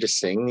want me to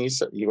sing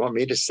these? You want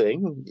me to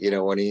sing?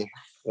 When he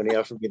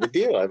offered me the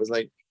deal, I was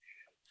like,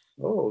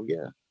 oh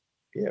yeah,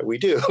 we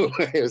do.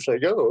 It was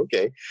like, oh,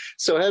 okay.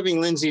 So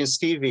having Lindsay and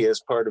Stevie as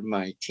part of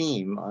my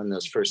team on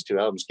those first 2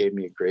 albums gave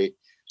me a great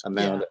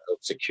amount of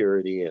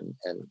security and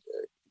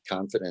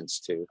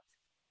confidence to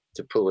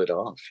pull it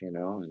off, and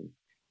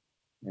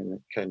and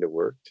it kind of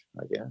worked,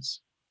 I guess.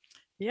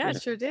 Yeah, You it know,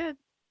 sure did.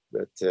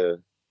 but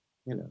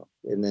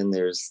and then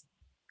there's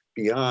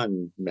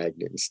beyond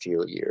magnet and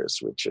steel years,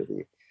 which are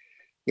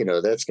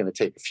that's going to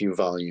take a few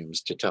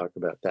volumes to talk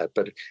about that.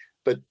 But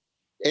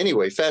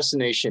anyway,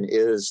 Fascination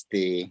is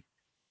I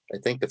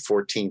think the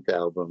 14th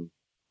album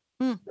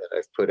that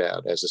I've put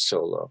out as a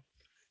solo.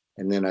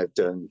 And then I've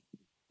done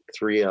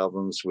 3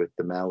 albums with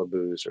the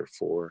Malibus, or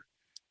 4.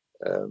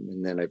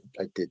 And then I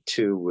did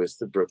 2 with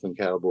the Brooklyn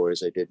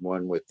Cowboys. I did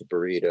 1 with the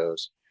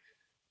Burritos.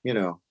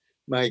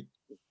 My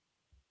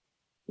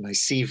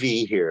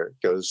CV here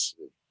goes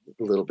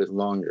a little bit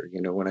longer.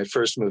 When I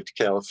first moved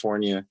to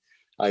California,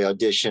 I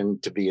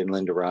auditioned to be in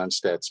Linda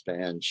Ronstadt's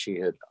band. She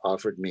had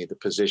offered me the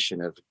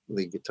position of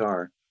lead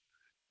guitar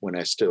when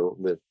I still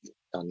lived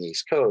on the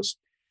East Coast.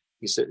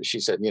 She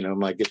said,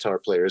 my guitar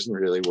player isn't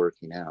really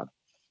working out.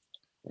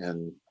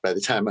 And by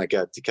the time I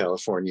got to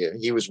California,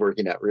 he was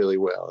working out really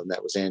well. And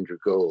that was Andrew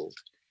Gold,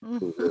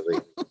 who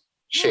really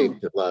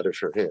shaped a lot of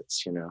her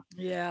hits,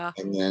 Yeah.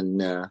 And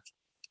then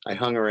I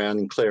hung around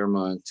in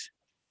Claremont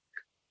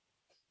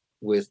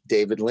with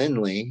David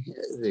Lindley,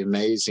 the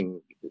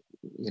amazing,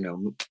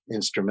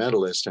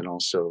 instrumentalist and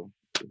also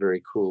a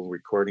very cool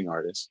recording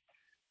artist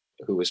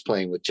who was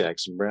playing with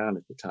Jackson Browne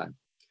at the time.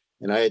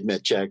 And I had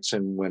met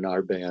Jackson when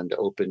our band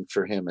opened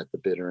for him at the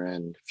Bitter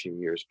End a few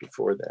years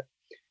before that.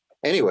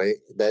 Anyway,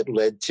 that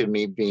led to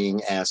me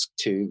being asked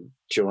to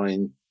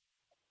join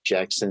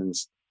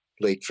Jackson's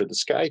Late for the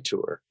Sky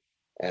tour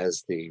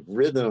as the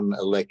rhythm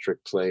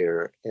electric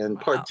player and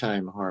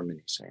part-time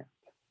harmony singer.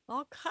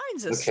 All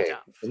kinds of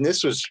stuff. And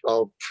this was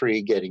all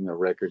pre getting a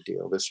record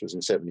deal. This was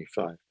in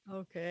 75.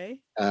 Okay.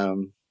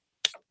 And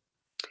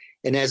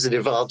as it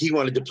evolved, he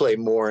wanted to play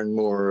more and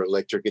more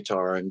electric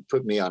guitar and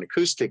put me on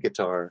acoustic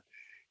guitar.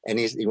 And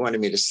he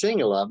wanted me to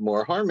sing a lot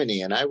more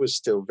harmony. And I was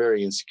still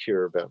very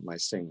insecure about my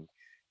singing.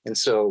 And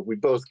so we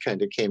both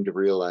kind of came to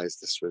realize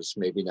this was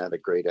maybe not a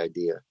great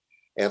idea.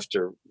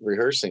 After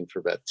rehearsing for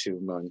about 2.5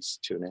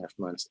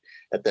 months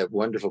at that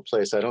wonderful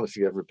place. I don't know if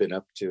you've ever been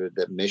up to it,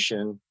 that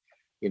Mission,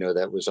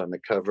 that was on the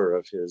cover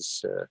of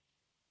his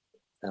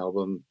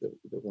album,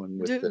 the one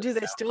with do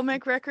they still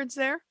make records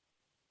there?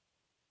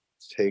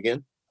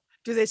 Egan?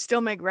 Do they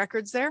still make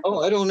records there?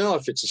 Oh, I don't know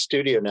if it's a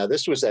studio now.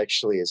 This was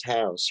actually his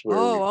house.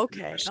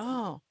 Okay.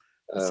 Oh,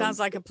 it sounds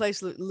like a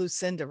place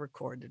Lucinda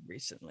recorded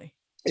recently.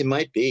 It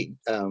might be.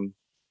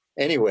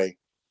 Anyway,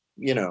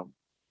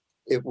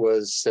 it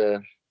was,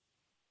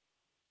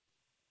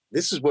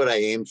 this is what I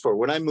aimed for.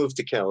 When I moved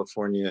to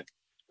California,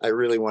 I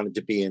really wanted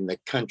to be in the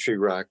country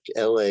rock,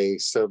 LA,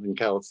 Southern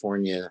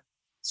California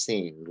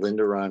scene.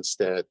 Linda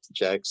Ronstadt,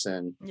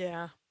 Jackson.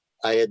 Yeah.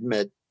 I had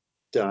met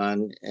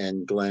Don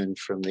and Glenn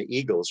from the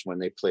Eagles when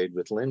they played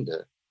with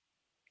Linda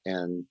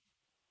and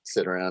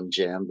sat around,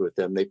 jammed with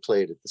them. They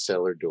played at the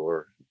Cellar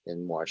Door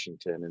in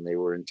Washington, and they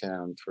were in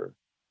town for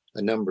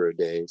a number of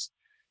days.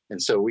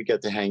 And so we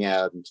got to hang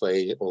out and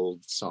play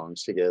old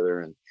songs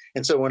together.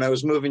 And so when I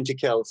was moving to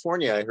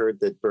California, I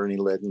heard that Bernie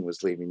Ledden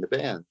was leaving the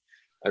band.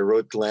 I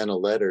wrote Glenn a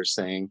letter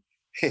saying,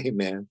 "Hey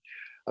man,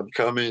 I'm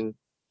coming,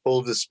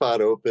 hold the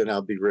spot open,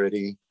 I'll be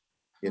ready."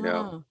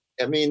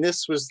 I mean,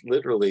 this was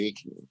literally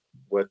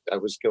what I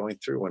was going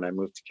through when I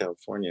moved to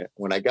California.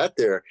 When I got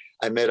there,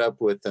 I met up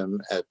with them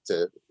at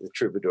the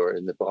Troubadour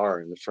in the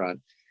bar in the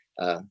front.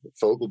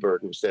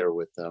 Fogelberg was there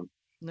with them.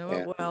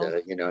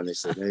 And they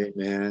said, "Hey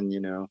man,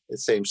 the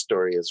same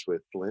story as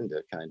with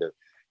Linda, kind of,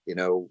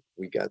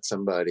 we got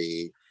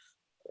somebody."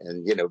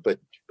 And, but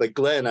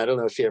Glenn, I don't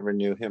know if you ever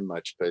knew him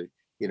much, but,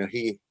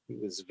 he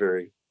was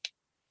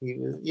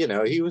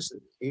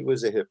he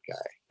was a hip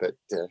guy, but,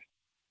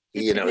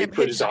 he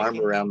put his arm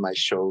around my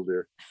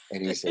shoulder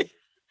and he said,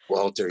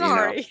 "Walter,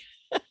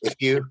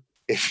 if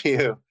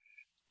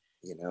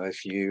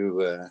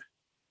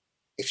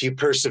you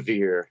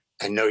persevere,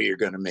 I know you're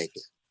going to make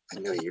it. I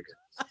know you're going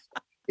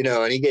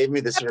to," and he gave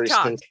me this very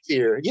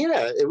sincere,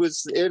 it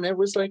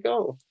was like,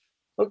 oh,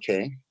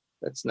 okay,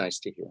 that's nice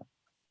to hear.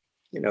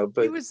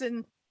 But he was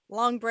in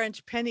Long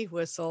Branch Penny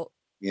Whistle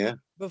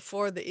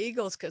before the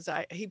Eagles, because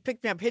he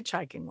picked me up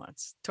hitchhiking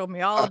once, told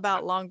me all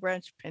about Long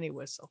Branch Penny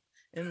Whistle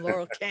in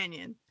Laurel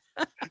Canyon.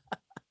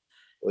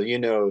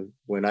 Well,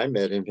 when I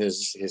met him,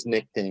 his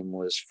nickname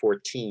was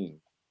 14.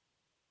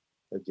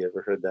 Have you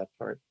ever heard that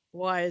part?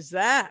 Why is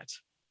that?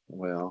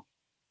 Well,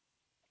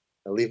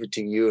 I'll leave it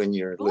to you and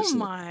your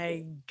listeners. Oh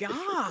my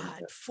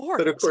God, 14.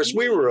 But of course,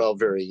 we were all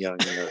very young,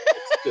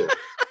 too.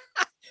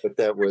 But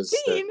that was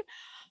 14?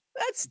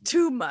 That's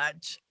too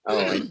much.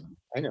 Oh,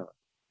 I know.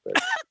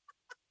 But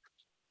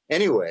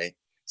anyway,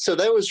 so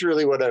that was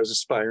really what I was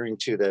aspiring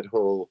to, that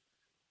whole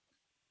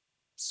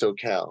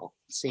SoCal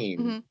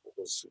scene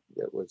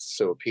that was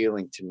so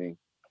appealing to me.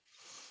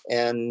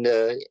 And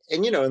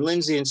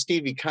Lindsay and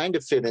Stevie kind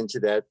of fit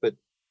into that, but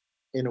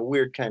in a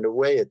weird kind of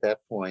way at that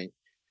point,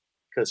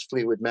 because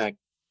Fleetwood Mac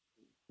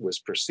was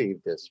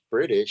perceived as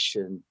British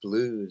and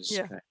blues.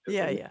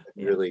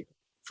 Really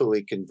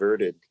fully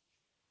converted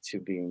to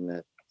being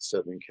that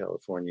Southern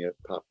California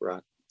pop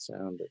rock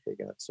sound that they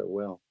got so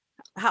well.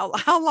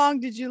 How long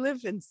did you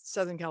live in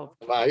Southern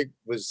California? I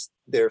was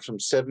there from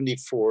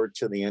 74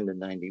 to the end of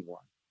 91.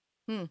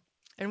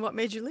 And what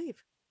made you leave?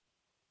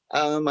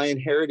 I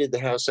inherited the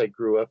house I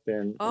grew up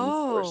in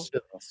Forest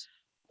Hills.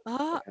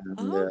 And,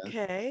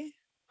 Okay.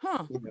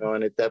 Huh.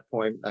 and at that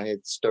point, I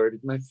had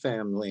started my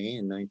family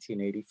in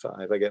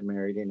 1985. I got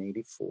married in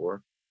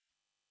 84.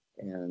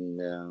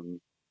 And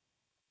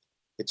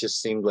it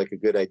just seemed like a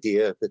good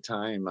idea at the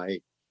time. I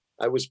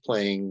was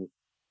playing,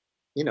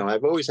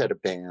 I've always had a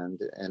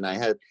band, and I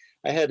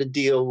had a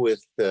deal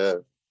with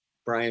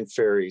Brian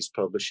Ferry's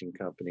publishing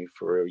company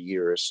for a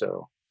year or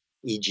so,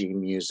 EG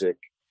Music.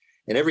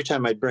 And every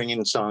time I'd bring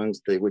in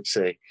songs, they would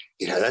say,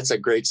 that's a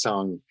great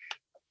song,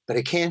 but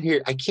I can't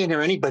hear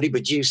anybody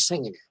but you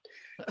singing it.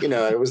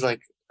 It was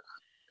like,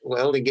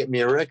 well, then get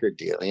me a record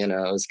deal. It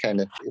was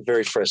kind of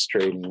very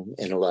frustrating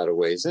in a lot of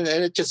ways. And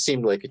it just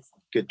seemed like a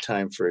good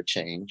time for a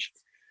change.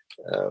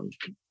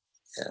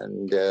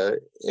 And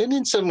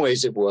in some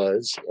ways it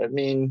was. I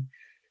mean,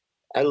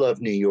 I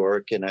love New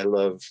York, and I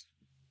love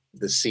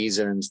the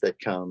seasons that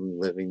come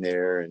living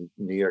there. And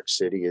New York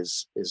City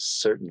is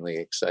certainly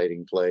an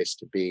exciting place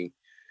to be.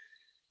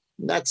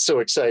 Not so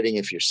exciting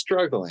if you're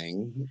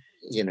struggling,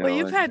 Well,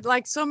 you've had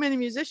like so many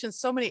musicians,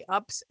 so many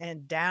ups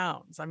and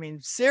downs. I mean,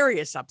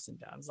 serious ups and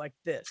downs like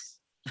this.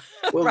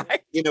 Well,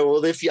 right?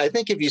 I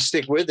think if you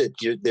stick with it,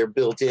 they're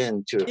built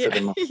into it for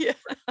the most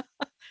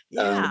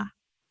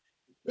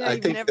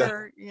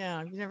part.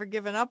 You've never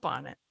given up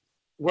on it.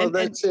 Well,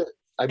 that's it.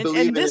 I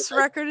believe and this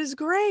record is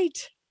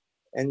great.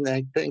 And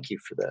I thank you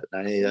for that.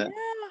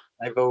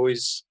 I've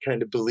always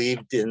kind of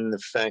believed in the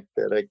fact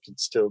that I could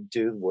still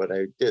do what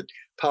I did.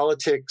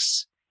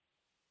 Politics,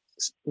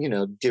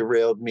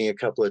 derailed me a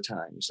couple of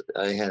times.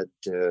 I had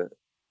that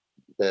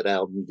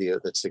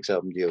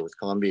 6-album deal with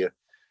Columbia.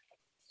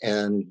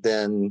 And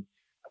then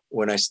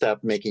when I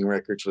stopped making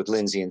records with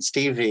Lindsay and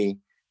Stevie,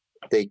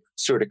 they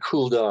sort of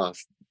cooled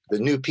off. The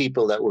new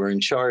people that were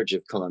in charge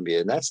of Columbia.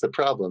 And that's the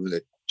problem,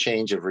 the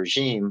change of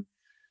regime.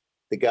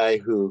 The guy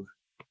who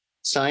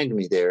signed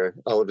me there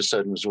all of a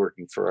sudden was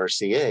working for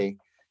RCA.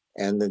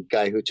 And the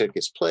guy who took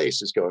his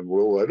place is going,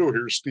 well, I don't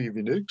hear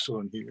Stevie Nicks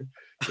on here.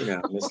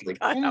 And it's like,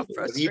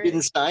 you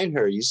didn't sign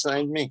her, you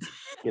signed me.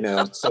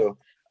 So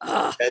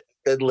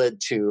that led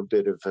to a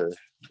bit of a,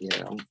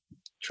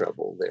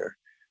 trouble there.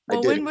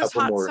 Well, when was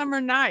Hot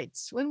Summer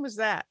Nights? When was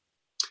that?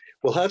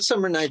 Well, Hot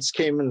Summer Nights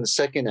came in the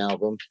second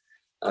album.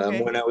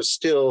 When I was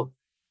still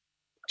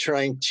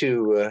trying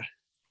to,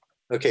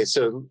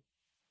 so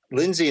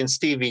Lindsay and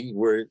Stevie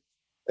were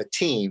a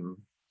team,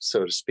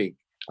 so to speak,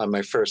 on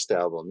my first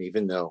album,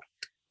 even though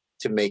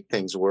to make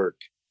things work,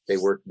 they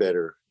worked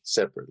better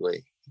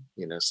separately.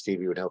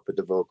 Stevie would help with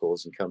the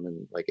vocals and come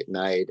in like at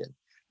night, and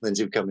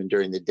Lindsay would come in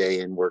during the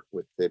day and work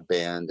with the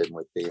band and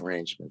with the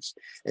arrangements.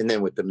 And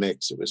then with the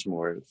mix, it was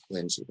more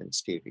Lindsay than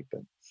Stevie.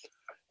 But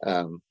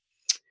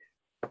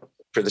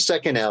for the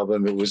second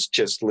album, it was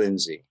just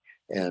Lindsay.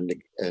 And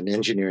an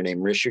engineer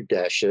named Richard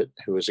Dashett,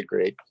 who was a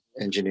great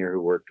engineer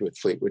who worked with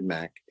Fleetwood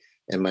Mac,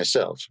 and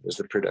myself was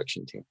the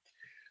production team.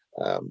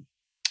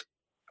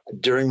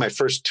 During my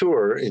first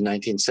tour in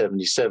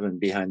 1977,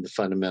 behind the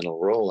Fundamental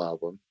Role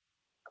album,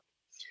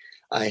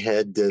 I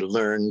had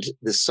learned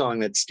this song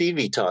that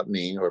Stevie taught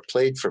me or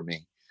played for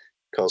me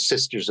called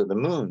Sisters of the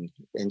Moon.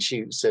 And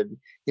she said,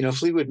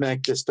 Fleetwood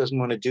Mac just doesn't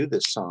want to do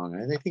this song.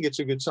 And I think it's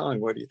a good song.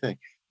 What do you think?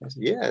 I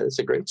said, yeah, it's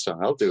a great song.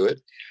 I'll do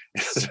it.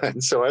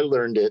 And so I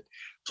learned it,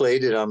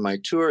 played it on my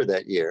tour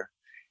that year.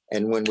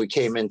 And when we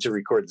came in to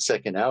record the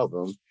second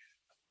album,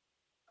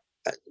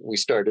 we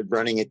started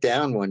running it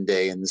down one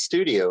day in the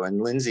studio,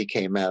 and Lindsay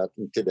came out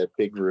into that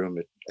big room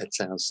at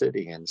Sound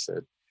City and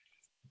said,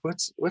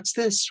 what's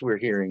this we're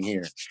hearing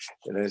here?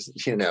 And I said,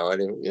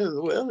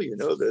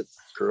 the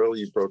girl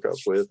you broke up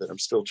with, and I'm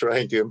still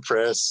trying to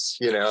impress,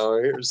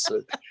 here's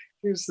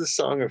the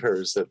song of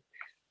hers.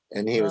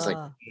 And he was like,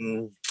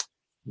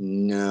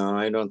 no,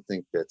 I don't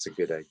think that's a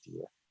good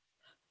idea.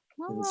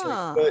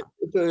 Like,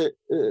 but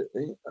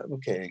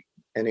okay.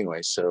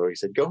 Anyway, so he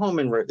said, go home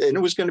and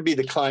it was going to be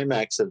the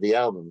climax of the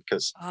album,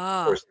 because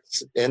of course,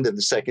 the end of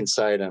the second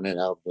side on an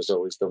album was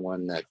always the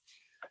one that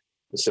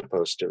was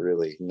supposed to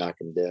really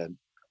knock him dead.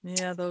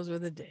 Yeah, those were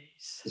the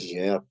days.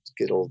 Yeah,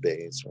 good old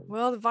days.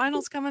 Well, the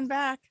vinyl's coming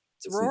back.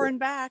 It's roaring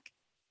back.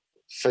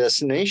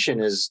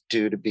 Fascination is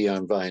due to be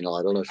on vinyl.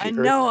 I don't know if you've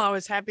heard that. I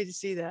was happy to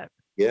see that.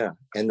 Yeah,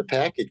 and the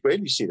package, wait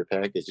till you see the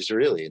package. It's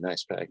really a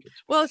nice package.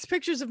 Well, it's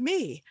pictures of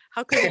me.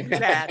 How could it be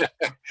bad?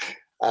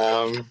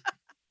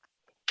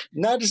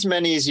 Not as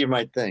many as you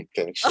might think,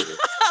 actually.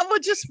 Well,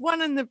 just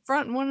one in the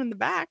front and one in the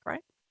back,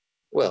 right?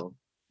 Well,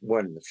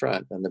 one in the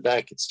front. On the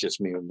back, it's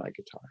just me with my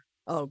guitar.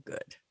 Oh,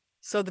 good.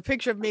 So the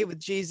picture of me with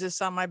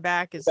Jesus on my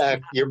back is...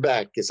 Your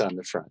back is on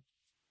the front.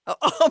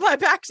 Oh, my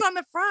back's on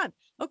the front.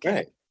 Okay.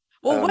 Right.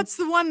 Well, what's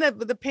the one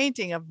with the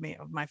painting of me,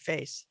 of my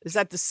face? Is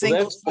that the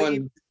single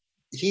sleeve?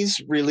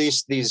 He's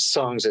released these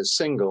songs as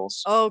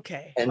singles.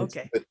 Okay. And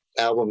okay. with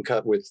album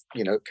cut with,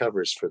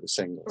 covers for the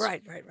singles.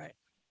 Right.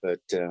 But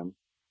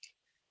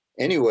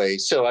anyway,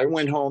 so I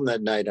went home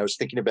that night. I was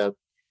thinking about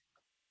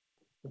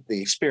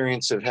the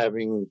experience of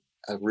having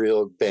a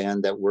real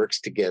band that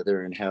works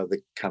together and how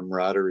the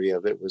camaraderie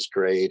of it was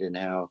great, and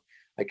how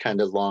I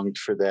kind of longed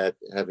for that,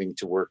 having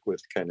to work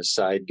with kind of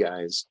side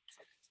guys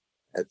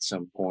at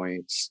some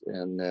points.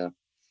 And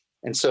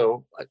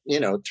so,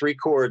 3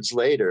 chords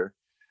later,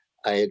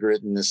 I had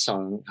written this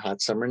song,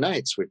 Hot Summer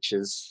Nights, which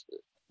is,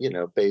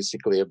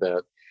 basically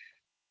about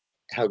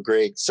how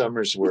great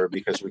summers were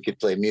because we could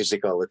play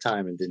music all the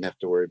time and didn't have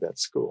to worry about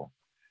school.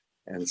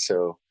 And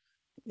so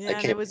I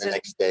came the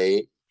next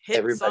day,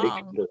 everybody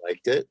kind of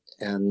liked it.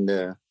 And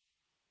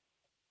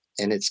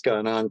it's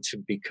gone on to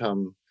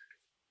become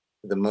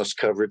the most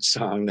covered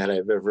song that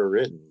I've ever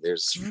written.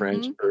 There's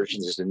French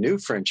versions. There's a new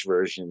French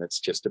version that's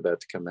just about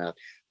to come out.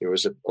 There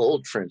was an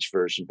old French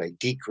version by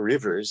Dick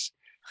Rivers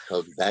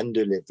called Van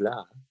de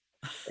Levla.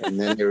 And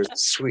then there was a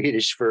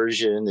Swedish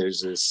version.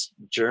 There's this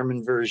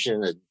German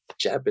version, a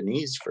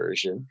Japanese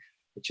version,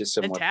 which is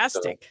somewhat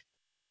fantastic.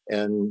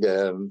 And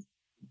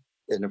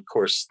of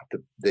course,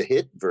 the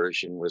hit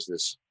version was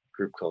this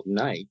group called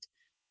Night,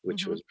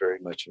 which was very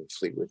much a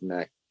Fleetwood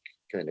Mac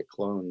kind of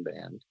clone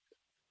band.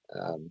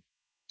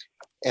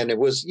 And it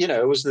was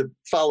the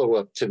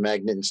follow-up to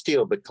Magnet and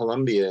Steel, but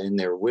Columbia, in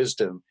their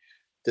wisdom,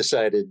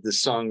 decided the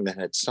song that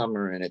had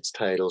summer in its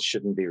title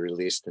shouldn't be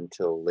released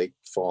until late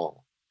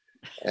fall.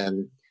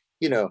 And,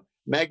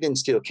 Magnet and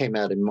Steel came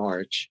out in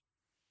March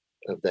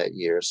of that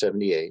year,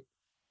 78,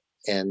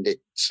 and it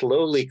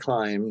slowly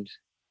climbed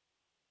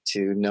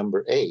to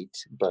number 8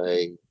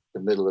 by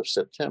the middle of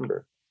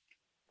September.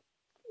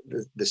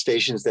 The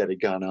stations that had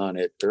gone on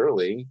it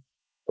early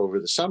over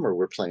the summer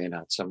were playing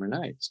Hot Summer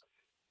Nights,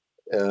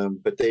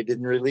 but they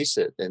didn't release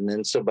it. And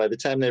then, so by the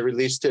time they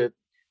released it,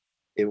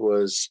 it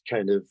was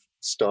kind of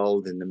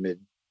stalled in the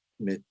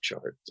mid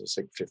chart. It was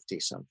like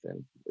 50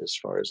 something as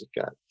far as it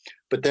got.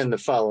 But then the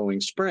following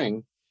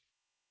spring,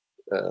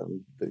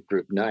 the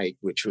group Night,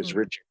 which was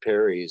Richard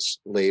Perry's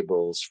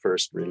label's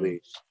first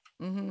release,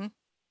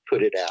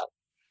 put it out,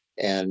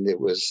 and it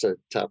was a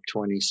top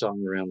 20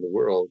 song around the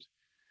world,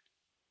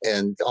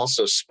 and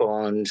also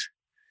spawned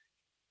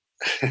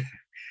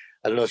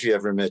I don't know if you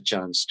ever met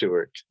Jon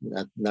Stewart,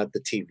 not the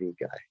TV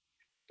guy,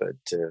 but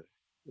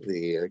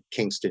the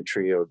Kingston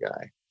Trio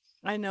guy.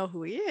 I know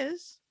who he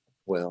is.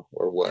 Well,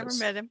 or was.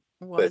 Never met him.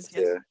 Was,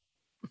 but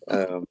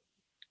yes.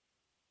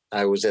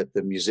 I was at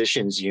the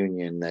Musicians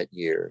Union that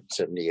year,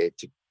 78,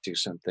 to do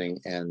something,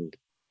 and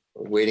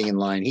waiting in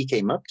line, he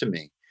came up to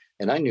me,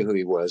 and I knew who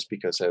he was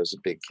because I was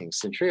a big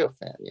Kingston Trio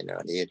fan, and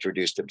he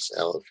introduced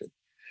himself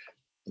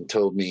and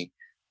told me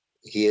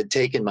he had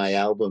taken my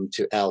album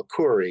to Al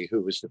Khoury,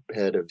 who was the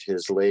head of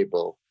his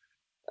label,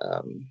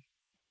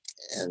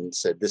 and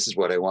said, "This is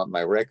what I want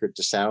my record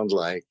to sound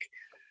like."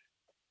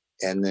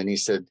 And then he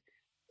said,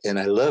 "And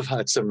I love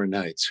Hot Summer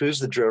Nights. Who's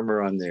the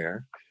drummer on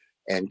there?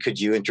 And could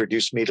you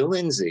introduce me to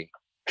Lindsay?"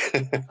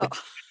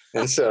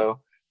 And so,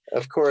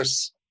 of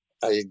course,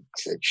 I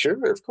said,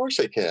 "Sure, of course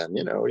I can.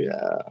 Yeah,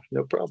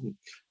 no problem."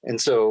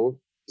 And so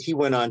he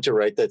went on to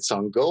write that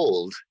song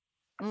Gold,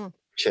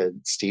 which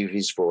had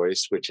Stevie's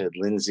voice, which had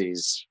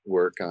Lindsay's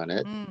work on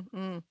it,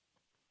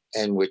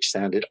 and which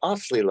sounded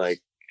awfully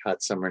like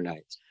Hot Summer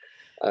Nights.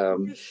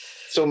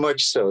 So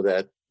much so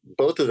that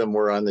both of them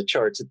were on the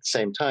charts at the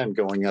same time,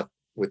 going up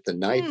with the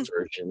Night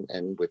version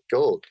and with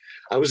Gold.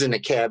 I was in a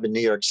cab in New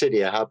York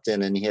City. I hopped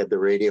in and he had the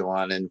radio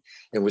on, and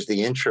it was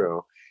the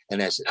intro.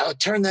 And I said, "Oh,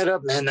 turn that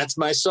up, man. That's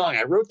my song.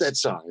 I wrote that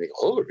song." And he goes,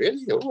 "Oh,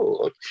 really?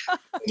 Oh." And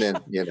then,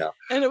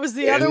 and it was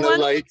the other one. And the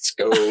lights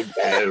go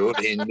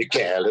down in the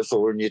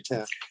California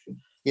town.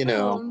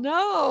 Oh,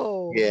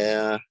 no.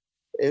 Yeah.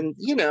 And,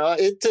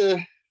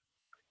 it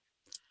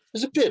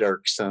was a bit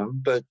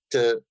irksome, but,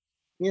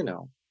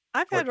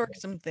 I've had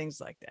irksome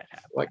things like that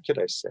happen. What could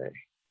I say?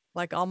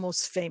 Like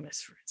Almost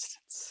Famous, for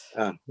instance.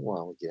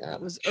 Well, yeah.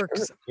 It was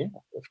irksome. Yeah,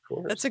 of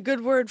course. That's a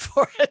good word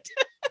for it.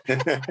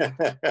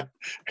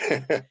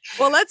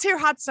 Well, let's hear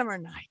Hot Summer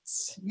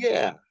Nights.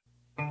 Yeah.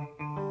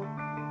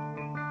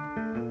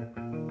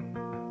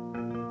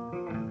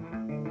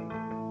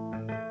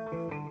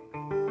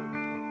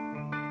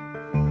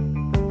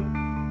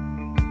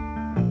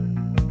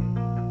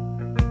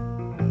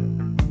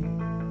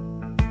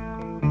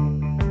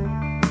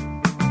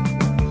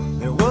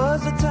 There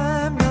was a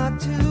time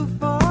not too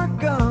far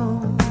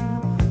gone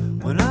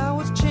when I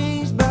was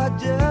changed by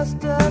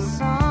just a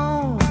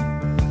song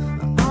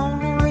on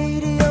the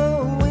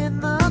radio, in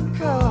the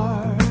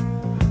car,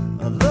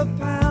 the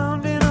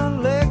pounding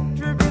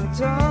electric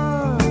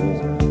guitars.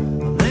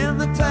 Then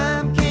the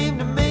time came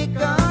to make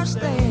our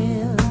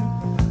stand.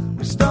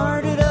 We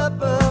started up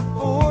a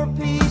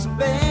 4-piece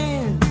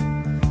band,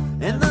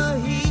 and the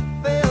heat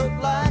felt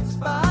like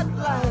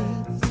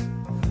spotlights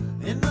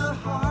in the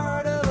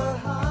heart of a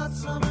hot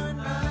summer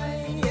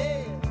night.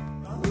 Yeah.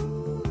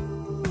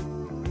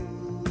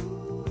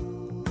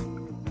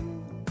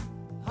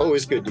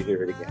 Always good to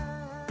hear it again.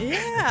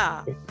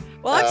 Yeah.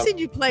 Well, I've seen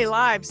you play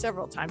live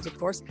several times, of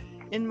course,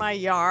 in my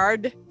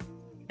yard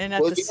and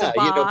at the yeah,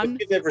 Saban. but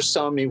you never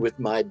saw me with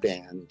my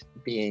band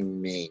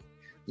being me.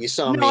 You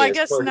saw me. No, I as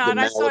guess part of not.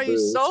 the I saw you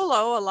Malibus.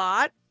 solo a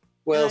lot.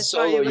 Well, I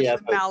saw solo, you with yeah,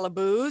 the but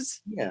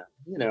Malibus. yeah,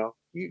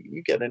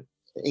 you get an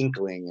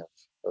inkling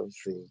of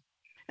the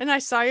And I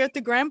saw you at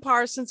the Graham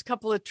Parsons,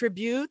 couple of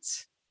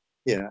tributes.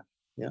 yeah.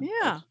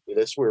 Yeah.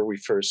 That's where we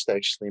first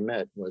actually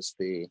met, was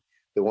the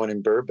one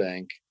in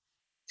Burbank,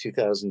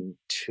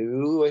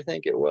 2002, I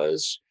think it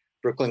was.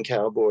 Brooklyn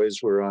Cowboys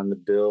were on the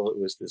bill. It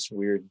was this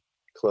weird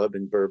club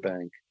in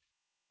Burbank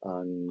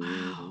on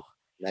Wow.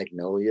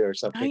 Magnolia or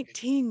something.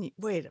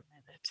 Wait a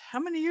minute. How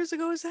many years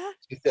ago was that?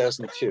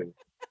 2002.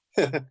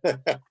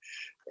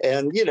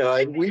 And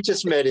we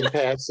just met in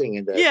passing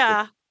at that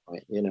Yeah.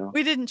 point,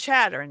 We didn't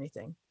chat or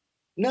anything.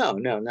 No,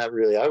 not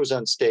really. I was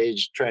on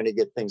stage trying to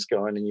get things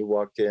going, and you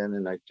walked in,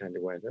 and I kind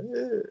of went,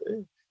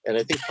 and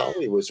I think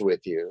Polly was with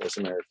you, as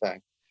a matter of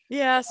fact.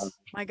 Yes,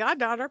 my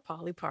goddaughter,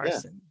 Polly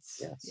Parsons.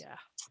 Yes. Yeah.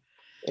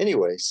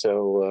 Anyway,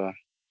 so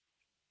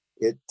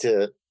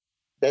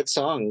that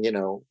song,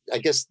 I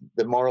guess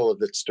the moral of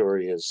that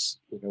story is,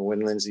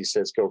 when Lindsay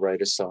says, "Go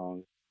write a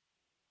song,"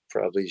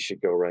 probably you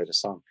should go write a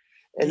song.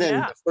 And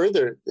then the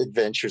further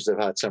adventures of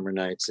Hot Summer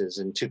Nights is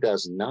in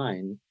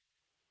 2009.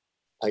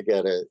 I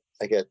got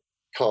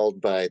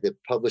called by the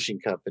publishing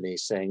company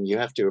saying, you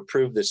have to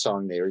approve the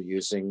song they are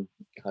using,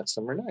 Hot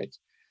Summer Nights.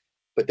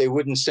 But they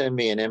wouldn't send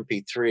me an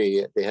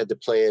MP3. They had to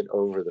play it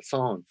over the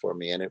phone for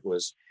me. And it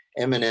was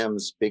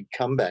Eminem's big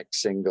comeback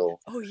single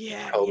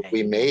called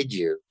We Made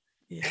You.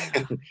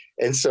 Yeah.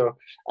 And so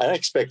I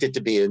expect it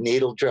to be a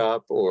needle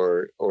drop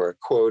or a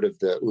quote of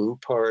the ooh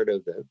part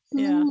of the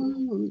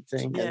ooh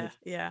thing.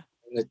 Yeah.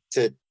 And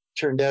it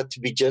turned out to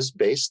be just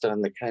based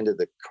on the kind of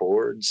the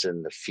chords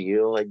and the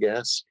feel, I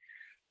guess.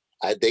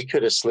 They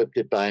could have slipped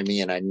it by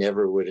me and I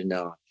never would have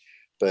known.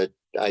 But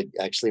I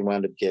actually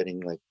wound up getting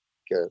like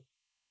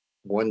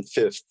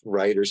 1/5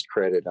 writer's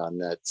credit on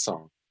that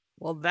song.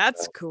 Well,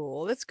 that's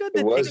cool. It's good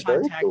that they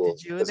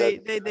contacted you.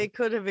 They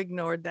could have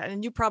ignored that,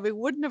 and you probably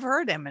wouldn't have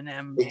heard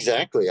Eminem.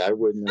 Exactly. I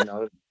wouldn't have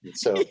known.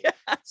 So,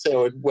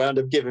 so it wound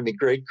up giving me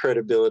great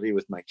credibility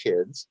with my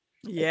kids.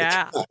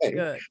 Yeah,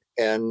 good.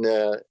 And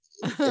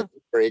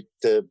great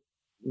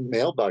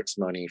mailbox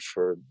money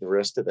for the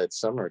rest of that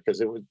summer,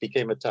 because it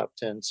became a top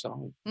 10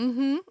 song.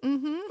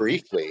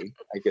 Briefly,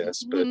 I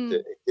guess, but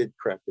it did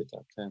crack the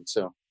top 10.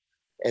 So,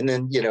 and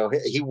then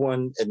he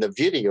won, and the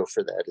video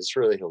for that is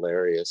really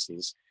hilarious.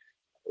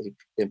 He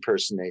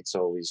impersonates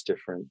all these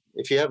different.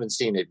 If you haven't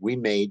seen it, We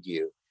Made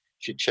You. You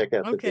should check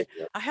out the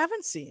video. I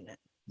haven't seen it.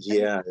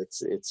 Yeah,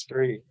 it's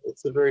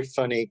a very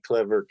funny,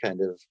 clever,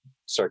 kind of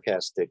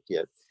sarcastic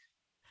yet.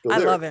 I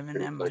love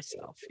Eminem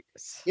myself.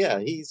 Yeah,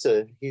 he's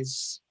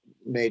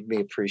made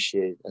me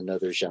appreciate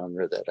another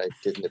genre that I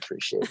didn't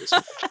appreciate as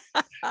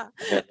much.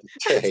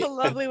 That's a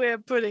lovely way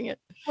of putting it.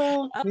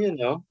 Well,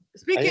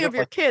 Speaking of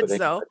your kids,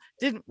 though,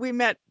 we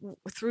met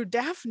through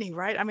Daphne,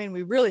 right? I mean,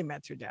 we really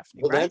met through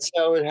Daphne, well, right? That's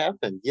how it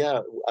happened.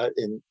 Yeah, I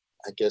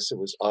guess it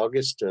was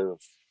August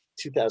of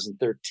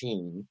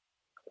 2013.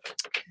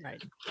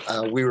 Right.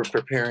 We were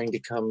preparing to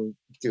come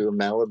do a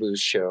Malibu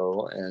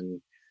show,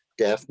 and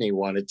Daphne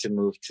wanted to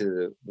move to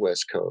the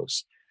West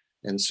Coast.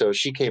 And so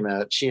she came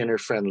out, she and her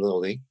friend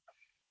Lily,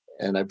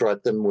 and I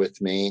brought them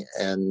with me.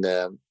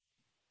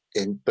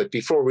 But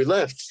before we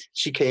left,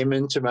 she came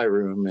into my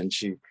room and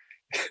she,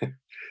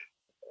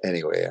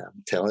 anyway,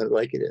 I'm telling it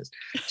like it is.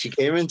 She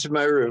came into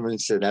my room and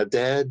said, "Now,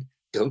 Dad,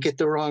 don't get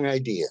the wrong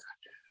idea,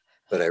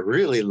 but I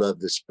really love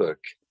this book."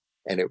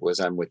 And it was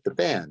I'm with the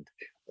band.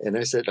 And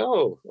I said,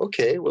 "Oh,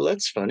 okay, well,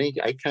 that's funny.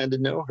 I kind of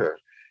know her."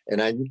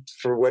 And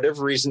for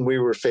whatever reason, we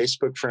were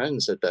Facebook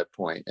friends at that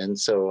point. And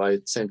so I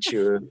sent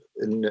you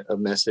a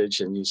message,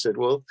 and you said,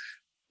 "Well,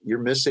 you're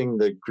missing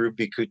the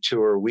Groupie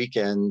Couture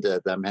weekend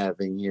that I'm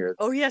having here."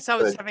 Oh, yes, I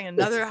was having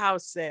another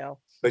house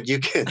sale. But you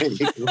can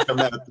come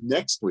out the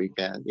next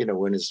weekend,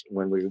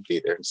 when we would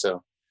be there. And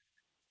so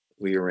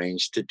we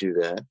arranged to do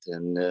that.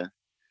 And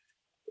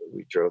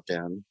we drove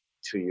down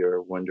to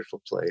your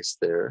wonderful place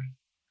there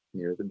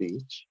near the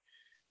beach.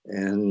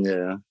 And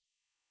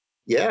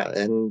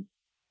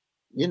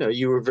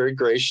you were very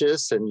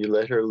gracious, and you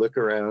let her look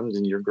around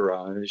in your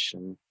garage,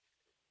 and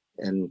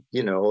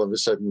all of a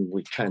sudden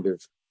we kind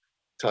of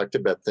talked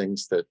about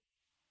things that,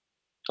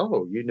 you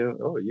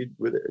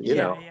were there, you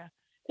know.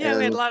 Yeah,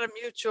 we had a lot of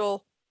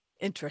mutual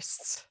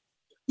interests.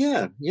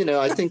 Yeah,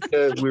 I think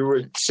we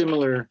were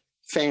similar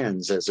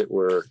fans, as it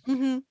were,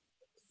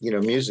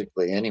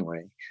 musically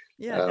anyway.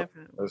 Yeah,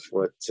 definitely. Of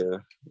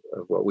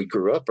what we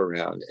grew up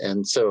around.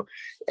 And so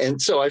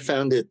I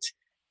found it,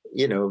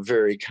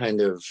 very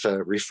kind of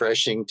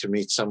refreshing to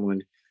meet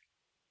someone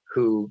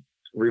who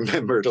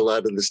remembered a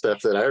lot of the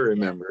stuff that I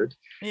remembered.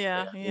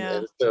 Yeah.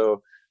 And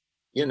so,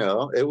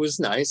 it was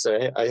nice.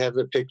 I have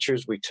the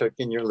pictures we took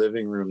in your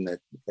living room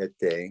that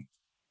day.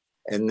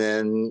 And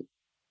then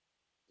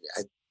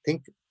I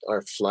think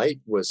our flight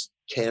was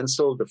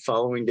canceled the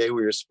following day.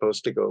 We were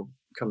supposed to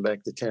come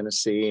back to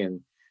Tennessee,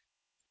 and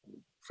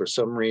for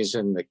some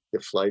reason the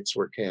flights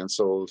were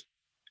canceled,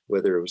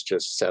 whether it was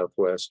just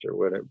Southwest or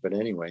whatever. But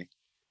anyway,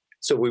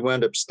 so we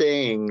wound up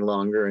staying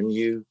longer, and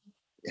you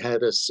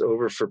had us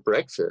over for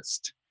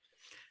breakfast.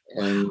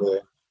 And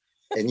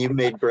and you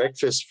made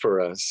breakfast for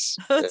us.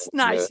 That's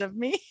nice of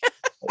me.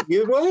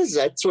 It was.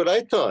 That's what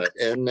I thought,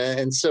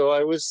 and so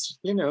I was,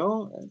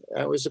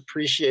 I was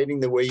appreciating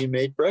the way you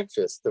made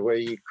breakfast, the way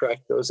you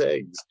cracked those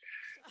eggs.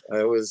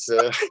 I was.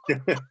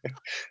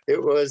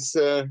 It was.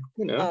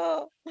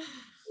 Oh.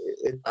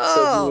 It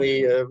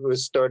suddenly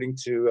was starting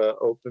to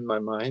open my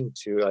mind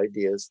to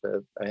ideas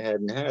that I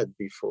hadn't had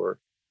before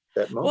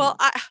that moment. Well,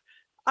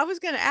 I was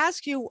going to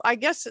ask you. I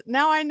guess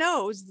now I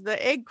know it was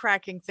the egg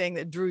cracking thing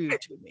that drew you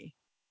to me.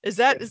 Is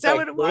that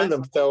what it was? One of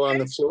them fell on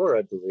the floor,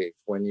 I believe,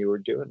 when you were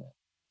doing it.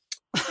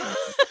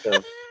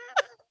 So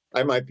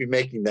I might be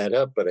making that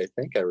up, but I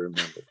think I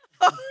remember.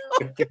 Oh,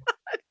 God.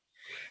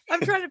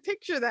 I'm trying to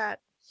picture that.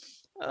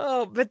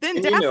 Oh, but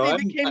then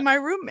Daphne became my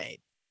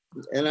roommate.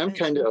 And I'm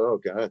kind of,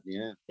 oh God,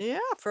 yeah. Yeah,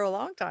 for a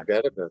long time.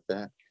 Forgot about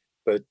that.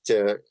 But,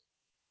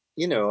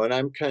 and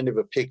I'm kind of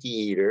a picky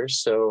eater.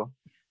 So.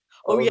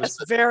 Oh, yes,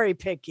 very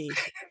picky.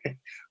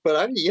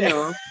 But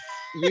you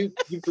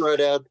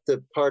brought out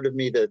the part of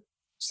me that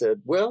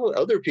said, well,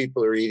 other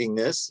people are eating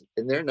this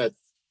and they're not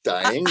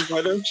dying.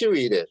 Why don't you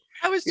eat it?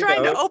 I was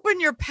trying to open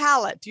your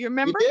palate. Do you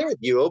remember? You did.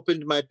 You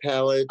opened my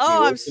palate.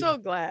 Oh, I'm so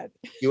glad.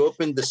 You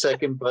opened the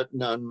second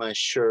button on my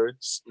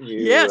shirts.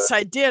 Yes,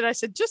 I did. I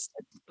said, just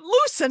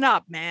loosen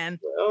up, man.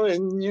 Well,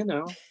 and there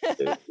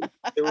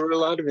were a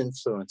lot of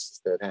influences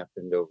that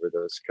happened over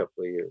those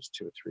couple of years,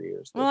 2 or 3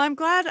 years. Well, I'm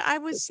glad I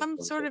was some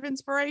sort of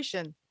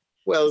inspiration.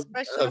 Well,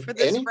 especially for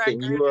this anything,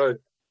 record. you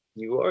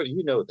are,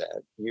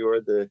 that. You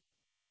are the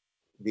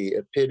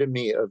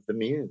epitome of the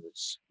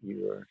muse.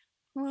 You are.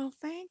 Well,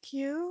 thank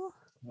you.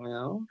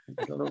 Well,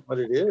 I don't know what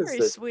it is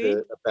Very sweet.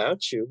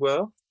 About you.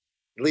 Well,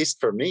 at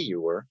least for me,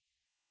 you were,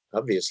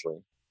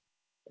 obviously.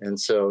 And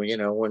so,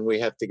 when we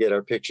have to get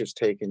our pictures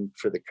taken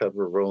for the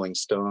cover of Rolling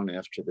Stone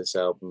after this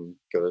album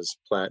goes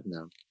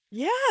platinum.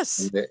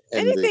 Yes.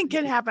 Anything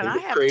can happen. I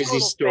have crazy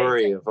total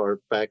story faith. of our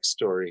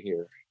backstory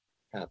here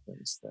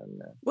happens.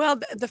 Then.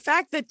 Well, the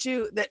fact that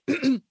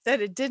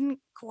that it didn't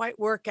quite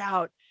work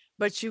out,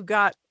 but you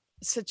got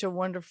such a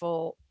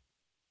wonderful,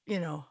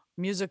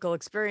 musical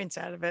experience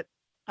out of it.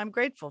 I'm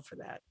grateful for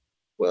that.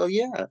 Well,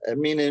 yeah. I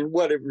mean, and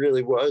what it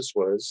really was,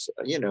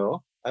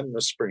 I'm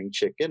a spring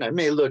chicken. I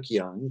may look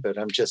young, but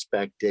I'm just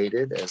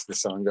backdated, as the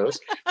song goes.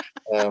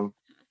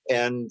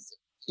 And,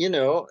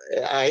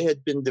 I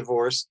had been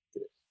divorced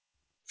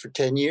for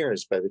 10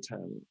 years by the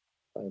time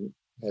I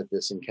had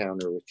this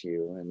encounter with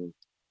you.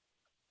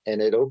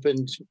 And it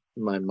opened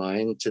my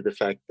mind to the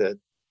fact that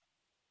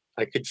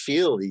I could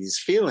feel these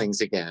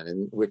feelings again,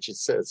 and which it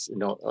says,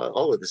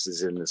 all of this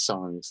is in the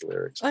song's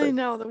lyrics. But, I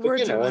know the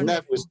words are and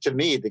that was to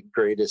me the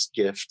greatest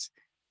gift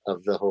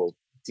of the whole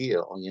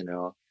deal.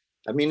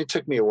 I mean, it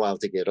took me a while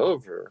to get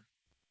over,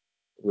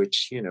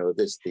 which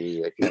there's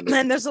the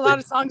and there's a lot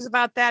of songs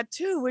about that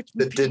too, which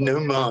the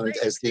denouement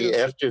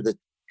after the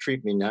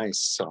 "Treat Me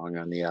Nice" song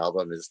on the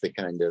album is the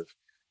kind of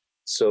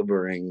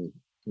sobering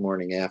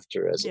morning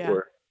after, as it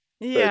were.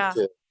 Yeah.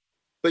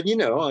 But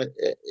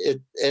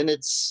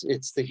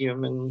it's the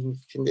human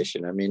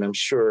condition. I mean, I'm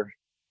sure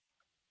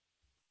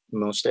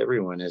most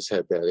everyone has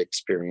had that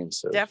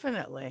experience.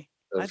 Definitely.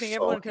 I think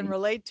everyone can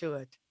relate to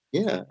it.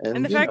 Yeah.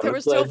 And the fact that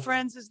we're still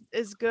friends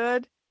is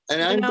good.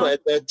 And I'm glad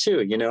that too,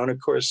 and of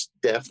course,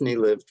 Daphne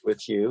lived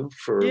with you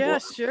for yeah,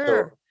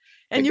 sure. So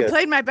and you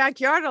played my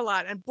backyard a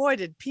lot, and boy,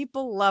 did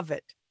people love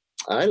it.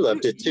 I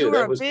loved it too. You were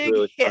that was a big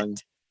really hit fun.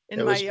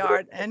 in my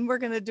yard, and we're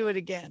going to do it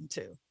again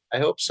too. I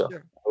hope so.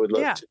 Sure. I would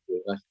love to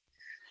do that.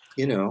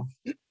 Do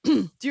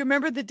you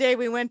remember the day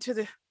we went to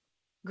the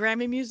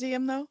Grammy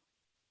Museum, though?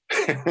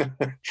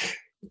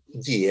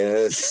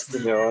 Yes,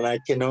 and I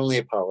can only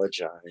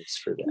apologize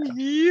for that.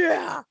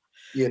 Yeah.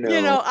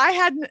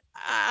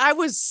 I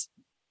was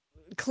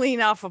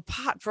clean off a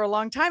pot for a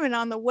long time, and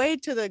on the way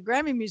to the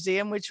Grammy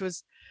Museum, which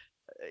was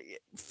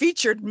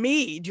featured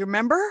me, do you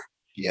remember?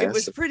 Yes, it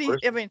was pretty.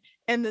 I mean,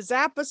 and the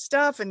Zappa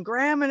stuff and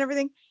Graham and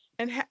everything.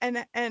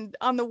 And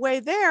on the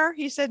way there,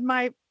 he said,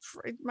 my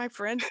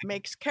friend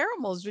makes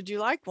caramels. Would you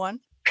like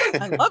one?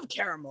 I love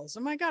caramels.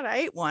 Oh my God, I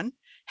ate one.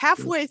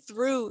 Halfway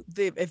through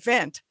the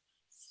event,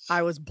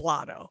 I was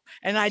blotto,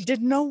 and I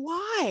didn't know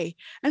why.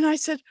 And I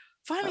said,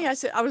 finally,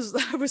 I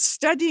was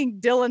studying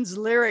Dylan's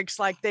lyrics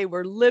like they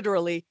were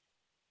literally,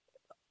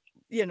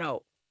 the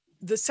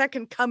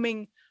second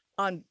coming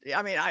on.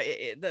 I mean,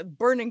 the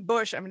burning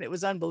bush. I mean, it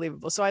was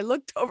unbelievable. So I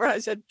looked over and I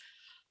said,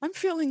 I'm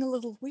feeling a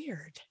little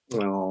weird.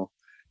 Oh.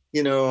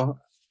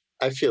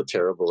 I feel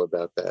terrible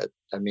about that.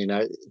 I mean,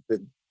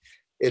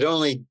 it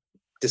only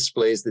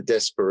displays the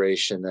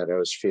desperation that I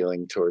was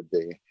feeling toward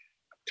the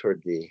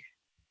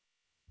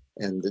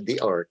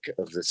arc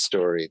of the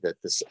story that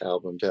this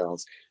album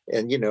tells.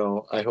 And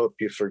I hope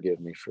you forgive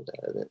me for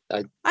that.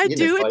 I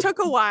do. It took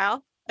a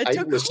while.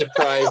 I was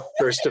surprised.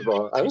 First of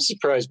all, I was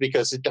surprised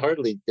because it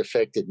hardly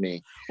affected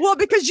me. Well,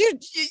 because you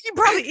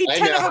probably eat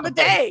 10 of them a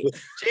day.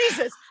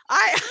 Jesus,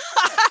 I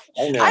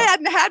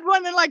hadn't had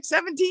one in like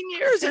 17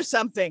 years or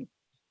something.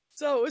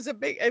 So it was a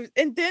big.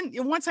 And then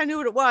once I knew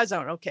what it was, I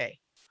went, okay,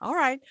 all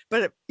right.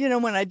 But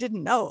when I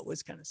didn't know, it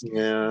was kind of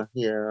scary.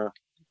 Yeah.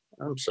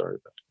 I'm sorry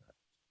about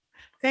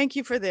Thank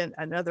you for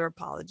another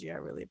apology. I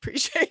really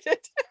appreciate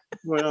it.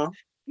 Well,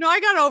 No, I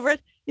got over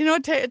it.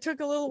 It took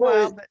a little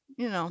while, but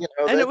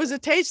and it was a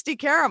tasty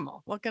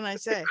caramel. What can I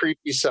say? The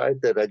creepy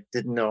side that I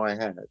didn't know I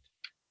had.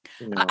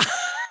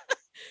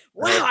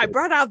 Wow, I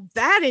brought out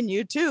that in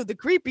you too, the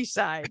creepy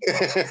side.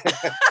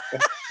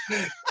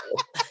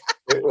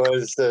 It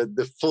was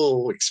the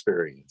full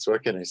experience.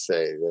 What can I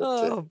say?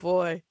 Oh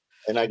boy.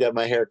 And I got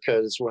my hair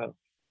cut as well.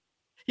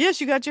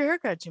 Yes, you got your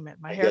haircut. You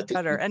met my hair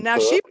cutter. And now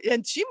she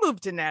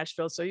moved to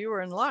Nashville, so you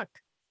were in luck.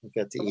 I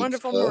got to the eat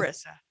wonderful pho.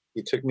 Marissa.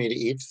 You took me to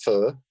eat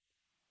pho.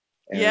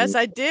 Yes,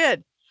 I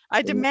did.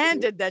 I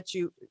demanded that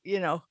you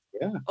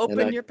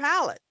open your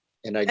palate.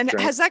 And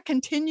has that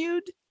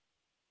continued?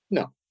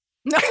 No.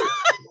 No.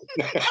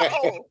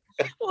 Oh,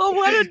 well,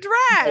 what a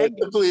drag.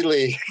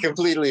 Completely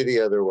the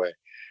other way.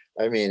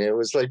 I mean, it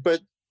was like,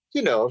 but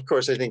of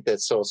course, I think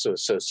that's also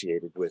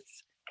associated with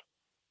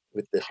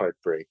the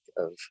heartbreak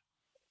of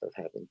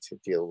having to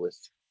deal with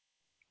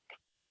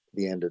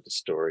the end of the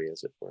story,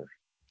 as it were.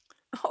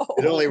 Oh.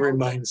 It only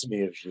reminds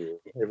me of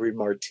you. Every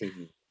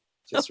martini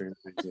just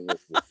reminds me of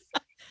you.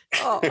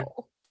 Oh.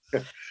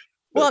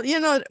 Well,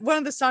 one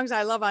of the songs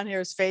I love on here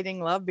is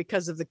Fading Love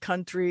because of the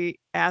country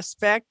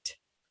aspect.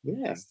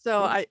 Yeah.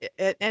 So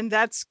and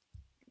that's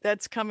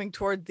coming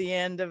toward the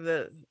end of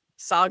the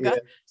saga.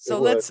 Yeah,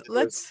 so let's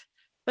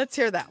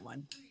hear that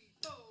one.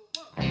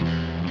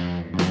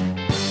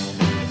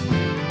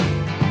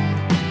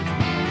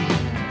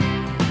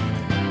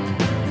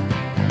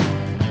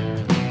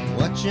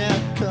 Watch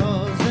out,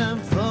 'cause I'm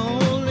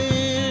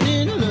falling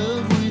in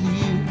love with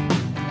you.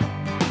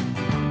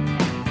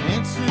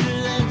 Answer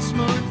that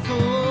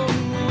smartphone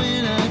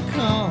when I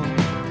call.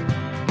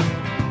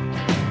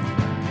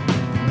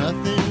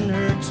 Nothing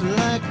hurts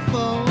like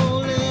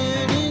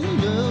falling in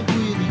love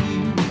with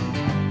you.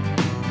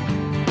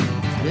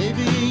 'Cause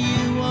baby,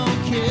 you won't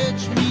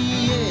catch me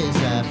as I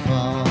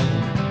fall.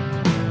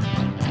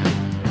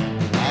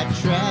 I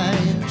try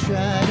and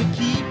try to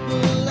keep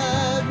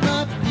alive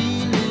my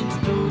feelings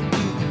toward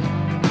you,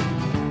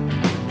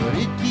 but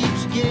it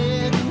keeps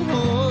getting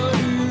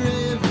harder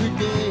every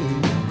day.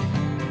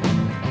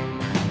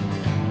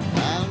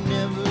 I'll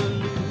never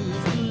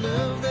lose the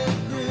love that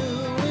grew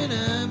when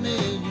I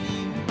met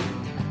you.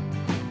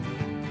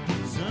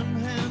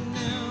 Somehow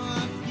now I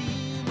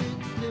feel it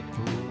slip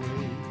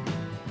away.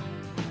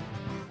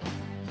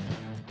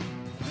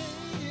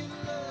 Fading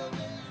love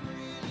has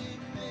really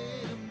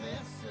made a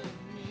mess of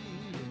me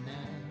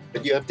tonight.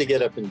 But you have to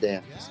get up and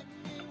dance.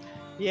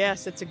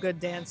 Yes, it's a good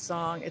dance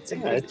song. It's a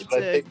Yeah, good. that's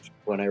what I picked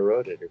when I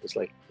wrote it. It was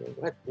like,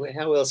 what?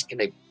 How else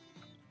can I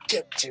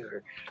get to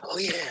her? Oh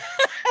yeah,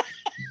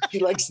 she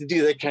likes to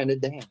do that kind of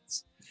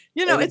dance.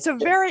 It's a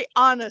very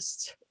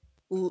honest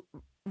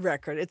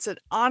record. It's an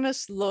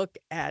honest look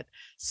at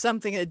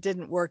something that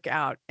didn't work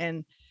out,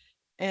 and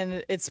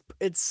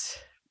it's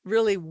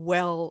really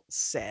well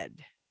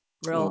said,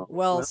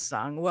 well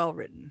sung, well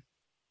written.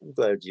 I'm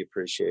glad you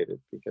appreciate it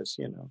because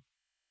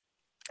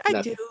I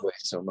not do. that way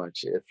so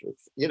much. If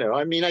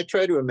I mean, I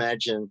try to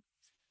imagine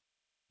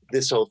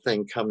this whole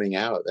thing coming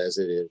out as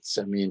it is.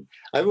 I mean,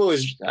 I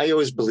always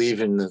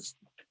believe in the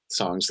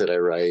songs that I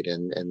write,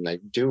 and I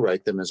do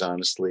write them as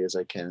honestly as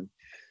I can.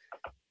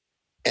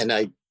 And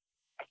I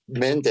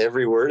meant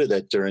every word of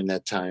that during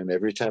that time.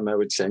 Every time I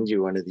would send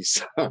you one of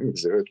these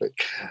songs, they were like,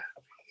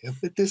 yeah,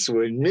 but this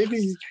one,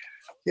 maybe,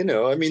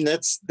 I mean,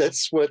 that's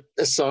what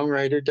a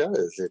songwriter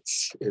does.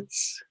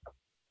 It's.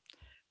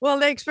 Well,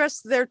 they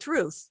express their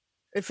truth.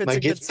 If it's my a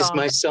gift good song. is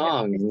my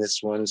song, and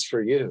this one's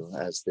for you,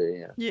 as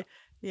the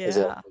as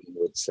Egan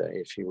would say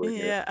if he were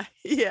here.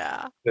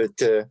 Yeah.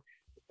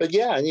 But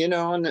yeah,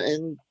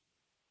 and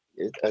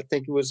I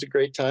think it was a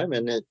great time,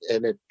 and it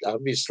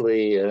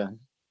obviously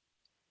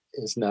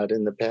is not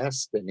in the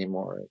past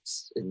anymore.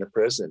 It's in the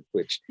present,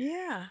 which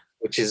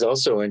is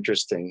also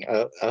interesting.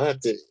 I'll have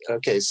to.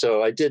 Okay,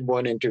 so I did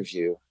one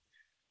interview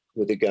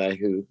with a guy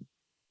who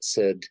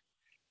said,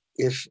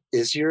 he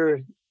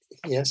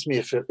asked me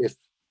if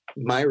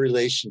my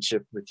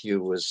relationship with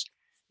you was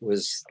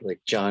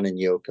like John and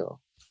Yoko.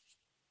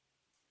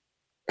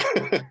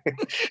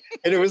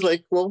 And it was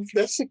like, well,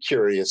 that's a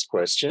curious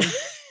question.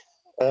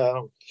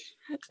 And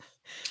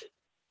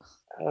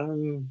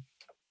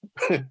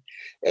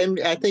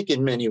I think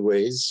in many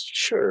ways,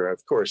 sure,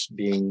 of course,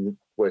 being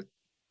what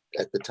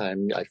at the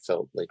time I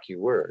felt like you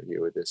were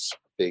this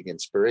big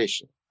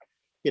inspiration.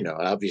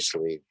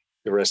 Obviously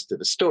the rest of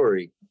the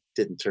story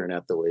didn't turn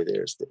out the way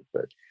theirs did,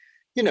 but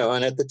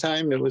and at the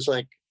time it was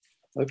like,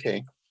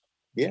 okay,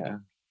 yeah.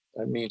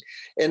 I mean,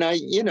 and I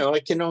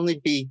can only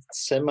be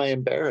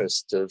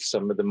semi-embarrassed of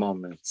some of the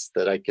moments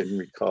that I can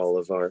recall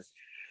of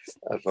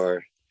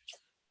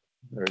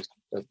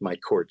my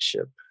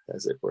courtship,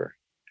 as it were.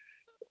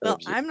 Well,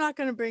 I'm not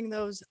going to bring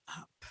those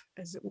up,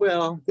 as it were.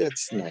 Well,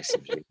 that's nice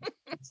of you.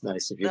 It's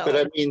nice of you. No. But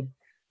I mean,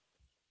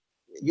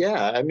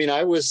 yeah, I mean,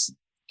 I was,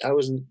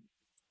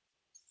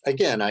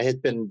 again, I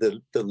had been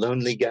the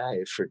lonely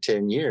guy for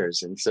 10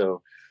 years. And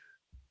so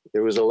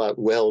there was a lot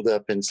welled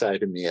up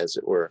inside of me, as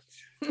it were,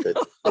 that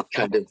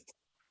kind of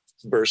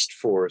burst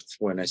forth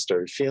when I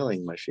started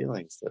feeling my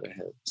feelings that I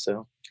had.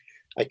 So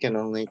I can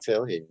only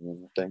tell you,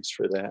 thanks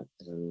for that.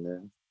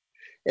 And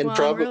Well,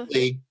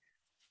 probably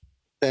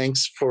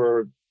thanks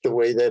for the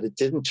way that it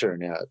didn't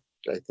turn out.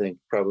 I think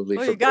probably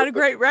well, for you got a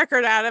both. great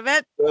record out of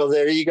it. Well,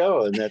 there you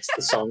go. And that's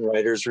the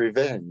songwriter's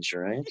revenge,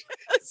 right?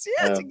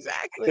 Yes,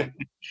 exactly.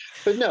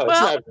 But no, it's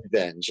Well, not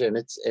revenge. And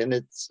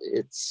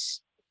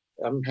it's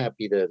I'm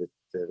happy that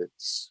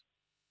it's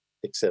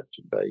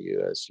accepted by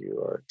you as you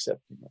are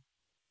accepting it.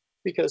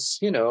 Because,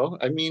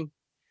 I mean,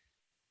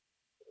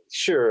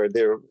 sure,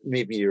 there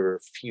maybe are a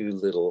few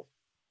little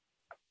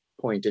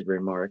pointed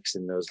remarks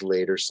in those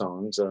later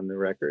songs on the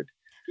record.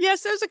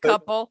 yes, there's a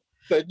couple.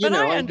 But But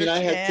I I mean, I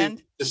had to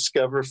understand.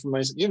 discover for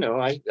myself.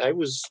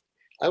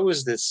 I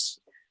was this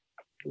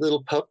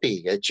little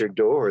puppy at your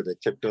door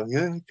that kept going,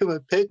 oh, come on,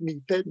 pet me,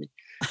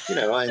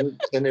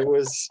 and it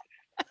was.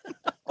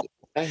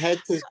 I had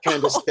to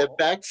kind of step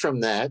back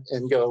from that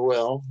and go,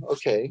 well,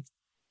 okay,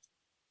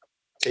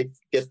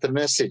 get the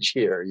message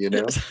here,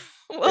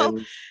 Well,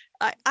 And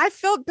I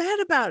felt bad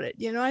about it.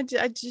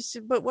 I just,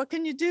 but what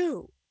can you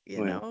do?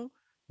 Well,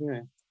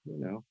 yeah,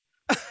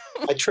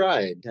 I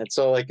tried. That's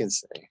all I can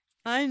say.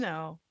 I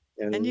know.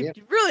 And And you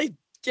yeah, really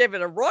gave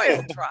it a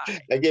royal try.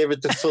 I gave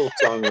it the full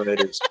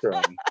songwriter's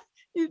try.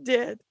 You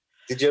did.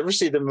 Did you ever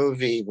see the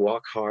movie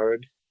Walk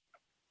Hard?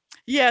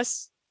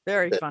 Yes.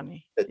 Very That-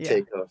 funny. That Yeah.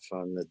 takeoff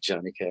on the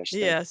Johnny Cash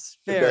thing. Yes.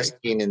 The Very. best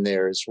scene in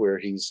there is where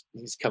he's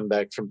come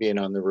back from being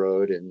on the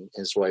road and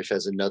his wife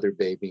has another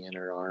baby in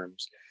her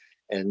arms,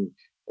 and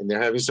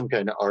they're having some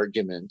kind of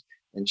argument.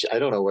 And I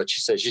don't know what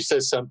she says. She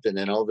says something,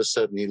 and all of a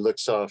sudden he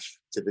looks off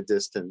to the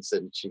distance,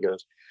 and she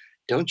goes,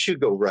 "Don't you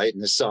go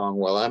writing a song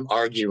while I'm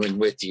arguing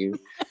with you?"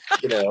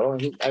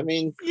 And, I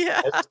mean,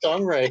 Yeah. as a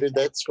songwriter,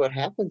 that's what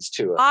happens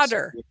to us.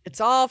 Fodder. It's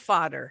all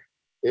fodder.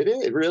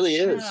 It really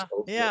is. Yeah,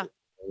 ultimately. yeah.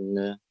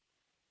 And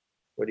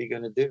what are you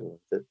going to do?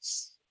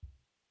 That's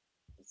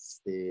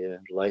the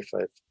life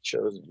I've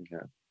chosen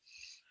here.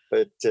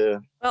 But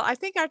Well, I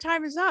think our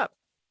time is up.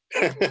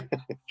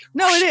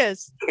 No, it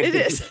is. It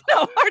is.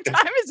 No, our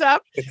time is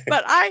up.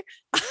 But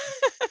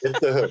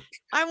get the hook.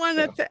 I want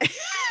to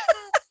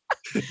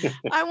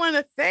I want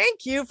to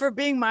thank you for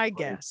being my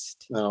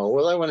guest. No,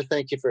 well, I want to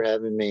thank you for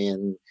having me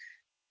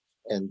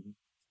and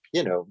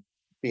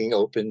being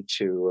open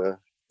to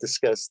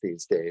discuss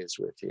these days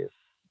with you.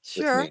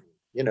 Sure. Me.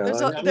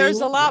 There's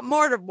a lot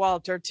more to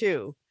Walter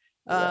too.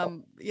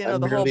 Well, The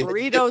I'm whole merely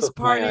the tip burritos of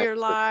my part of your iceberg.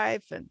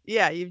 life, and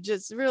yeah, you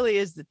just really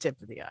is the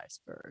tip of the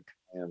iceberg.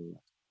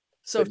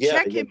 So But yeah,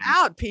 check him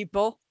out,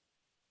 people.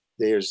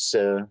 There's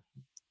a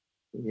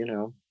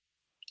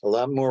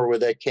lot more where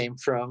that came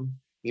from.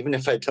 Even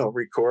if I don't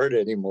record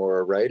anymore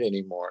or write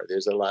anymore,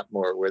 there's a lot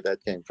more where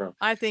that came from.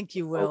 I think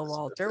you will, Focus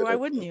Walter. that Why I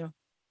wouldn't do. you?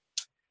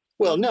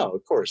 Well, no,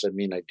 of course. I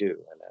mean, I do,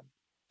 and I'm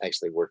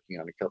actually working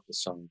on a couple of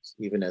songs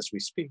even as we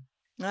speak.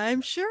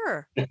 I'm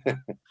sure.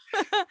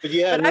 But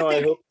yeah, But I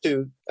no,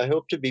 think- I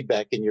hope to be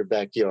back in your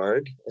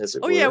backyard, as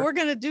it Oh were. yeah, we're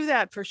gonna do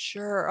that for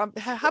sure.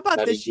 How about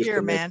How do this you year,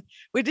 commit? man?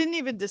 We didn't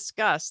even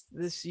discuss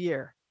this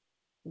year.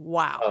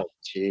 Wow. Oh,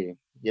 gee,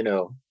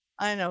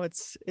 I know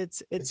it's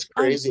it's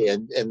crazy,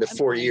 and the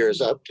 4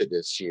 years unbelievable. up to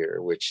this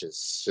year, which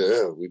is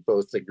we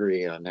both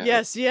agree on that.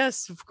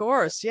 Yes, of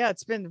course. Yeah,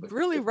 it's been a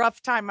really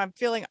rough time. I'm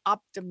feeling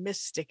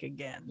optimistic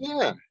again.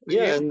 Yeah, For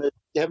yeah, you? and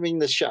having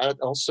the shot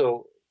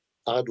also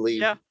oddly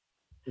Yeah.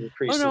 Oh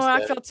increases no, I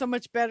that. felt so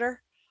much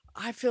better.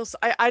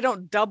 I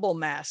don't double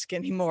mask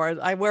anymore.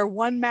 I wear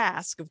one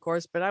mask, of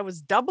course, but I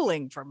was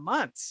doubling for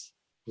months.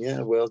 Yeah,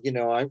 well,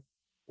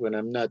 when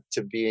I'm not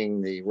to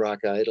being the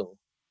rock idol,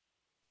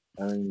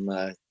 I'm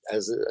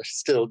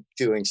still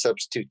doing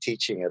substitute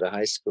teaching at a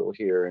high school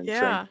here in Yeah,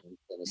 Franklin,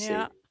 Tennessee,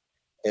 yeah.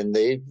 and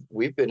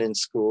we've been in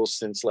school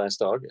since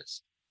last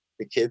August.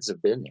 The kids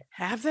have been there,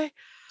 Have they?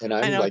 and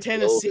I I'm know like the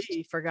oldest.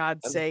 Tennessee, for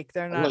God's I'm- sake,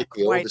 they're I'm not like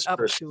the quite oldest up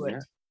person to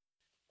it.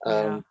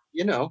 there.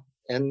 Yeah.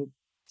 And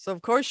So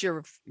of course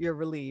you're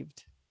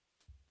relieved.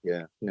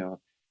 yeah, no.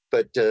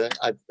 But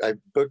I've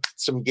booked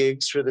some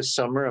gigs for this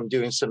summer. I'm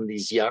doing some of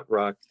these yacht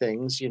rock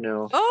things,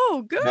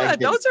 Oh, good. Magnet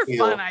Those are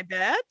Steel fun, I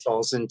bet.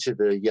 falls into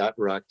the yacht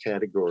rock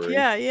category.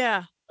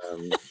 Yeah.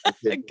 I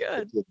did,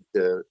 Good.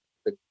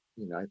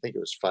 I think it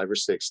was 5 or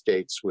 6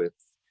 dates with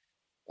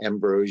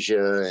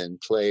Ambrosia and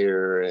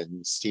Player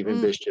and Stephen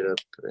Mm. Bishop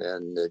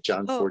and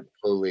John Oh. Ford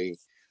Coley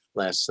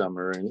last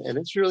summer. And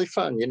it's really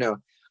fun.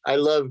 I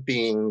love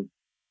being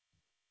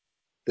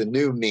the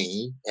new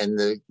me and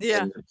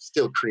Yeah. and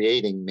still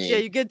creating me. Yeah,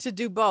 you get to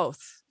do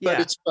both. But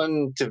Yeah. it's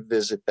fun to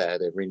visit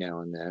that every now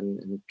and then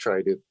and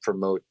try to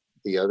promote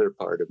the other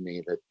part of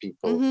me that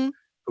people Mhm.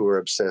 who are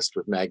obsessed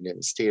with Magnet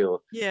and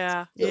Steel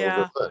Yeah. still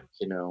Yeah.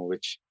 overlook,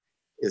 which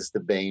is the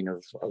bane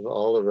of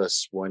all of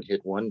us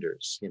one-hit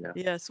wonders,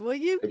 Yes. Well,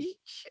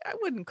 I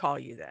wouldn't call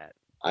you that.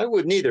 I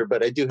wouldn't either,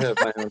 but I do have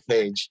my own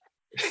page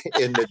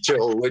in the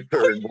Joel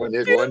Woodburn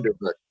one-hit do? wonder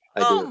book.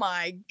 I Oh do.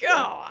 my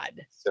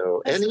God.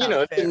 So, That's and not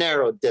it's a fair.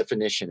 narrow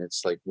definition.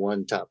 It's like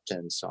one top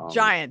 10 song.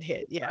 Giant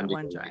hit. Yeah, Under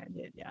one the- giant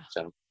hit. Yeah.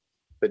 So,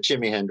 but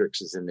Jimi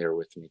Hendrix is in there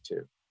with me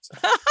too. So.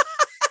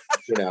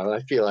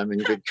 I feel I'm in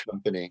good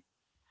company.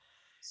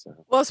 So,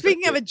 well,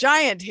 speaking of a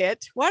giant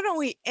hit, why don't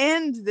we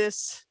end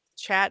this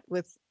chat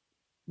with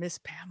Miss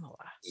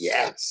Pamela?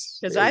 Yes.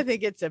 Because I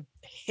think it's a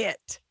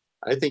hit.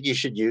 I think you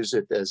should use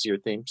it as your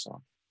theme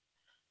song.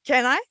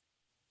 Can I?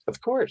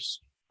 Of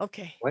course.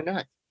 Okay. Why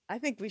not? I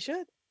think we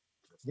should.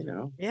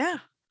 Yeah.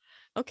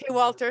 Okay,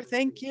 Walter.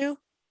 Thank you.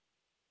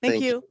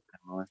 Thank you.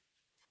 Pamela.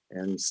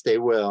 And stay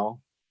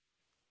well.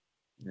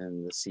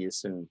 And we'll see you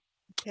soon.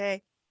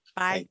 Okay.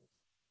 Bye.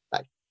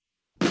 Bye.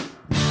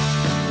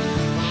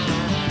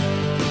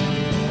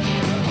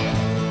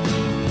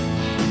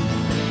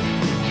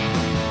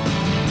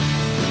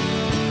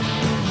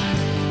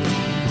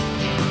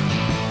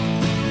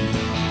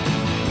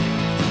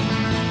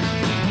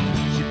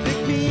 She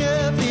picked me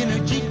up in her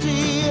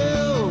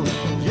GTO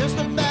just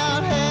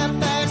about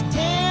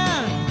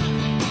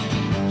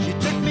 10:30. She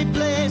took me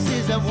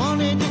places I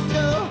wanted to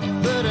go,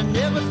 but I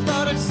never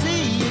thought I'd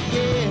see you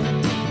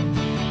again.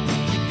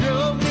 She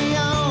drove me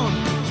on,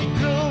 she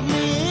drove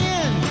me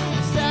in,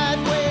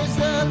 sideways,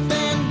 up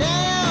and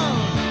down.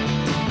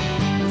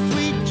 The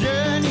sweet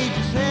journey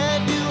just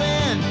had to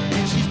end,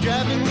 and she's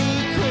driving me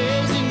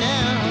crazy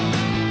now.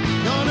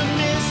 Gonna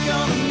miss,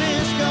 gonna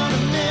miss,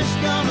 gonna miss,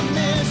 gonna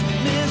miss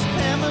Miss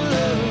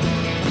Pamela.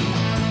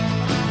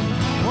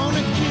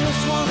 Wanna kiss,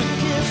 wanna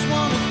kiss,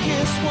 wanna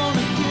kiss,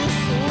 wanna kiss,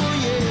 oh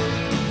yeah.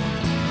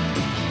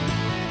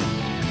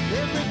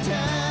 Every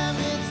time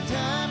it's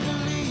time to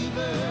leave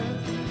her,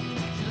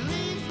 she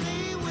leaves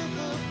me with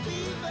a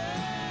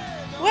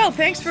fever. Well,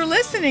 thanks for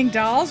listening,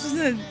 dolls.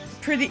 Wasn't it a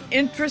pretty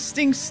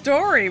interesting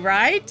story,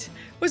 right?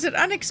 Was it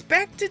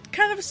unexpected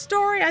kind of a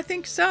story? I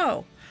think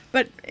so.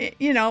 But,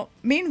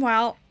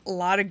 meanwhile, a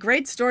lot of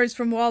great stories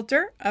from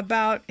Walter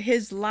about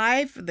his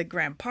life. The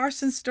Graham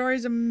Parsons story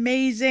is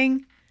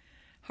amazing.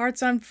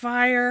 Hearts on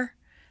Fire,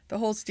 the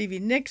whole Stevie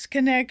Nicks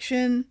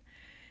connection,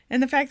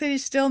 and the fact that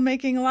he's still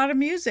making a lot of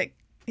music.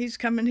 He's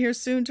coming here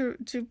soon to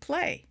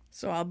play.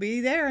 So I'll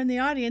be there in the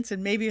audience,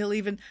 and maybe he'll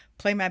even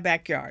play my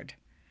backyard.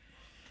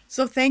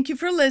 So thank you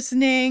for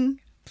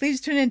listening.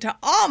 Please tune into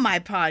all my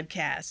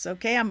podcasts,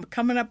 okay? I'm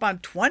coming up on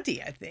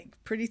 20, I think.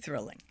 Pretty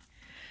thrilling.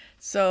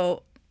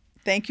 So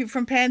thank you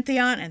from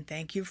Pantheon, and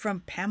thank you from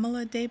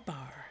Pamela Des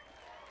Barres.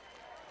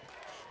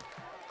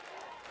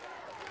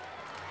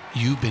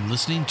 You've been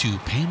listening to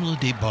Pamela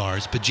Des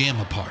Barres'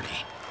 Pajama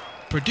Party,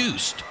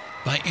 produced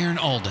by Aaron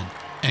Alden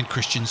and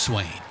Christian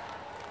Swain.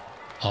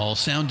 All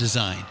sound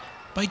design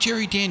by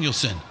Jerry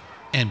Danielson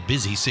and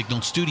Busy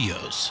Signal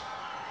Studios.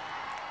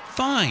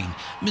 Find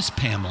Miss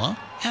Pamela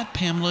at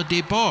Pamela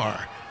Des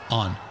Barres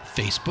on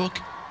Facebook,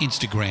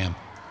 Instagram,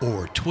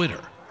 or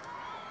Twitter.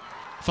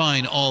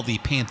 Find all the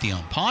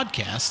Pantheon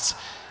podcasts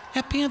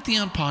at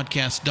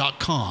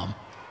pantheonpodcast.com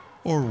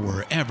or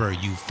wherever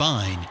you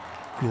find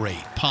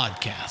great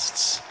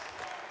podcasts.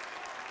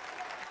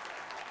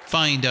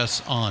 Find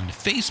us on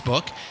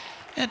Facebook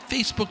at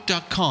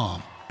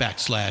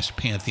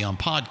facebook.com/Pantheon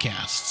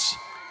Podcasts.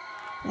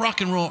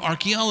 Rock and Roll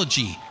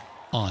Archaeology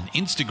on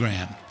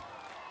Instagram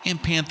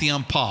and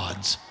Pantheon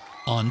Pods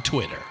on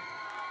Twitter.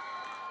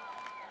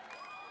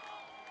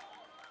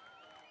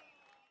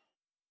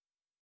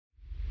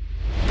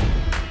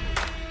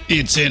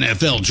 It's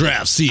NFL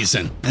draft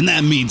season, and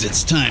that means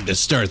it's time to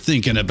start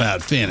thinking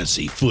about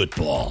fantasy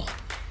football.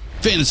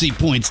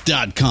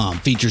 FantasyPoints.com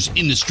features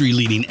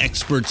industry-leading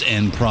experts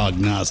and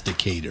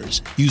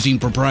prognosticators using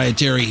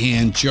proprietary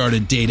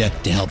hand-charted data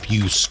to help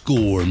you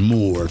score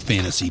more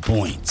fantasy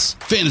points.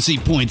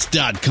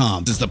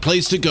 FantasyPoints.com is the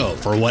place to go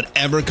for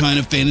whatever kind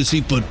of fantasy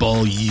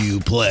football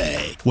you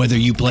play. Whether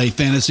you play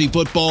fantasy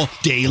football,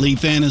 daily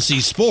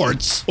fantasy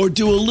sports, or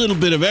do a little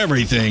bit of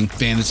everything,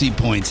 Fantasy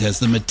Points has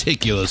the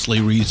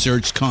meticulously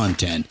researched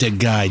content to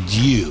guide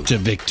you to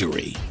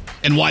victory.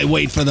 And why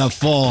wait for the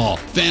fall?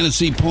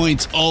 Fantasy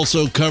Points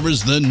also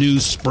covers the new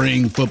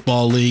spring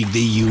football league,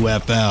 the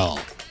UFL.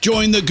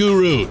 Join the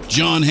guru,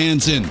 John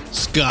Hansen,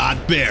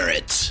 Scott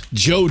Barrett,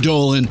 Joe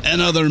Dolan,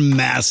 and other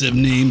massive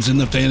names in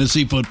the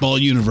fantasy football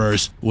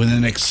universe with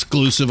an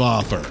exclusive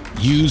offer.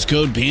 Use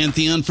code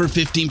Pantheon for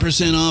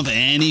 15% off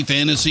any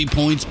Fantasy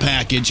Points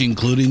package,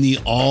 including the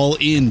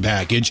all-in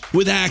package,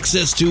 with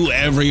access to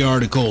every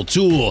article,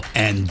 tool,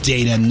 and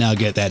data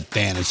nugget that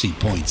Fantasy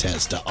Points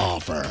has to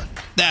offer.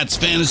 That's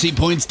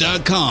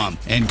FantasyPoints.com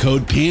and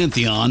code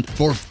Pantheon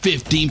for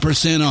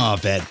 15%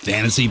 off at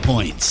Fantasy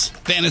Points.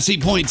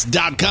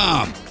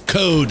 FantasyPoints.com,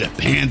 code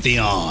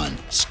Pantheon.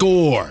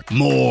 Score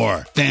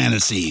more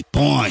fantasy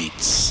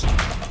points.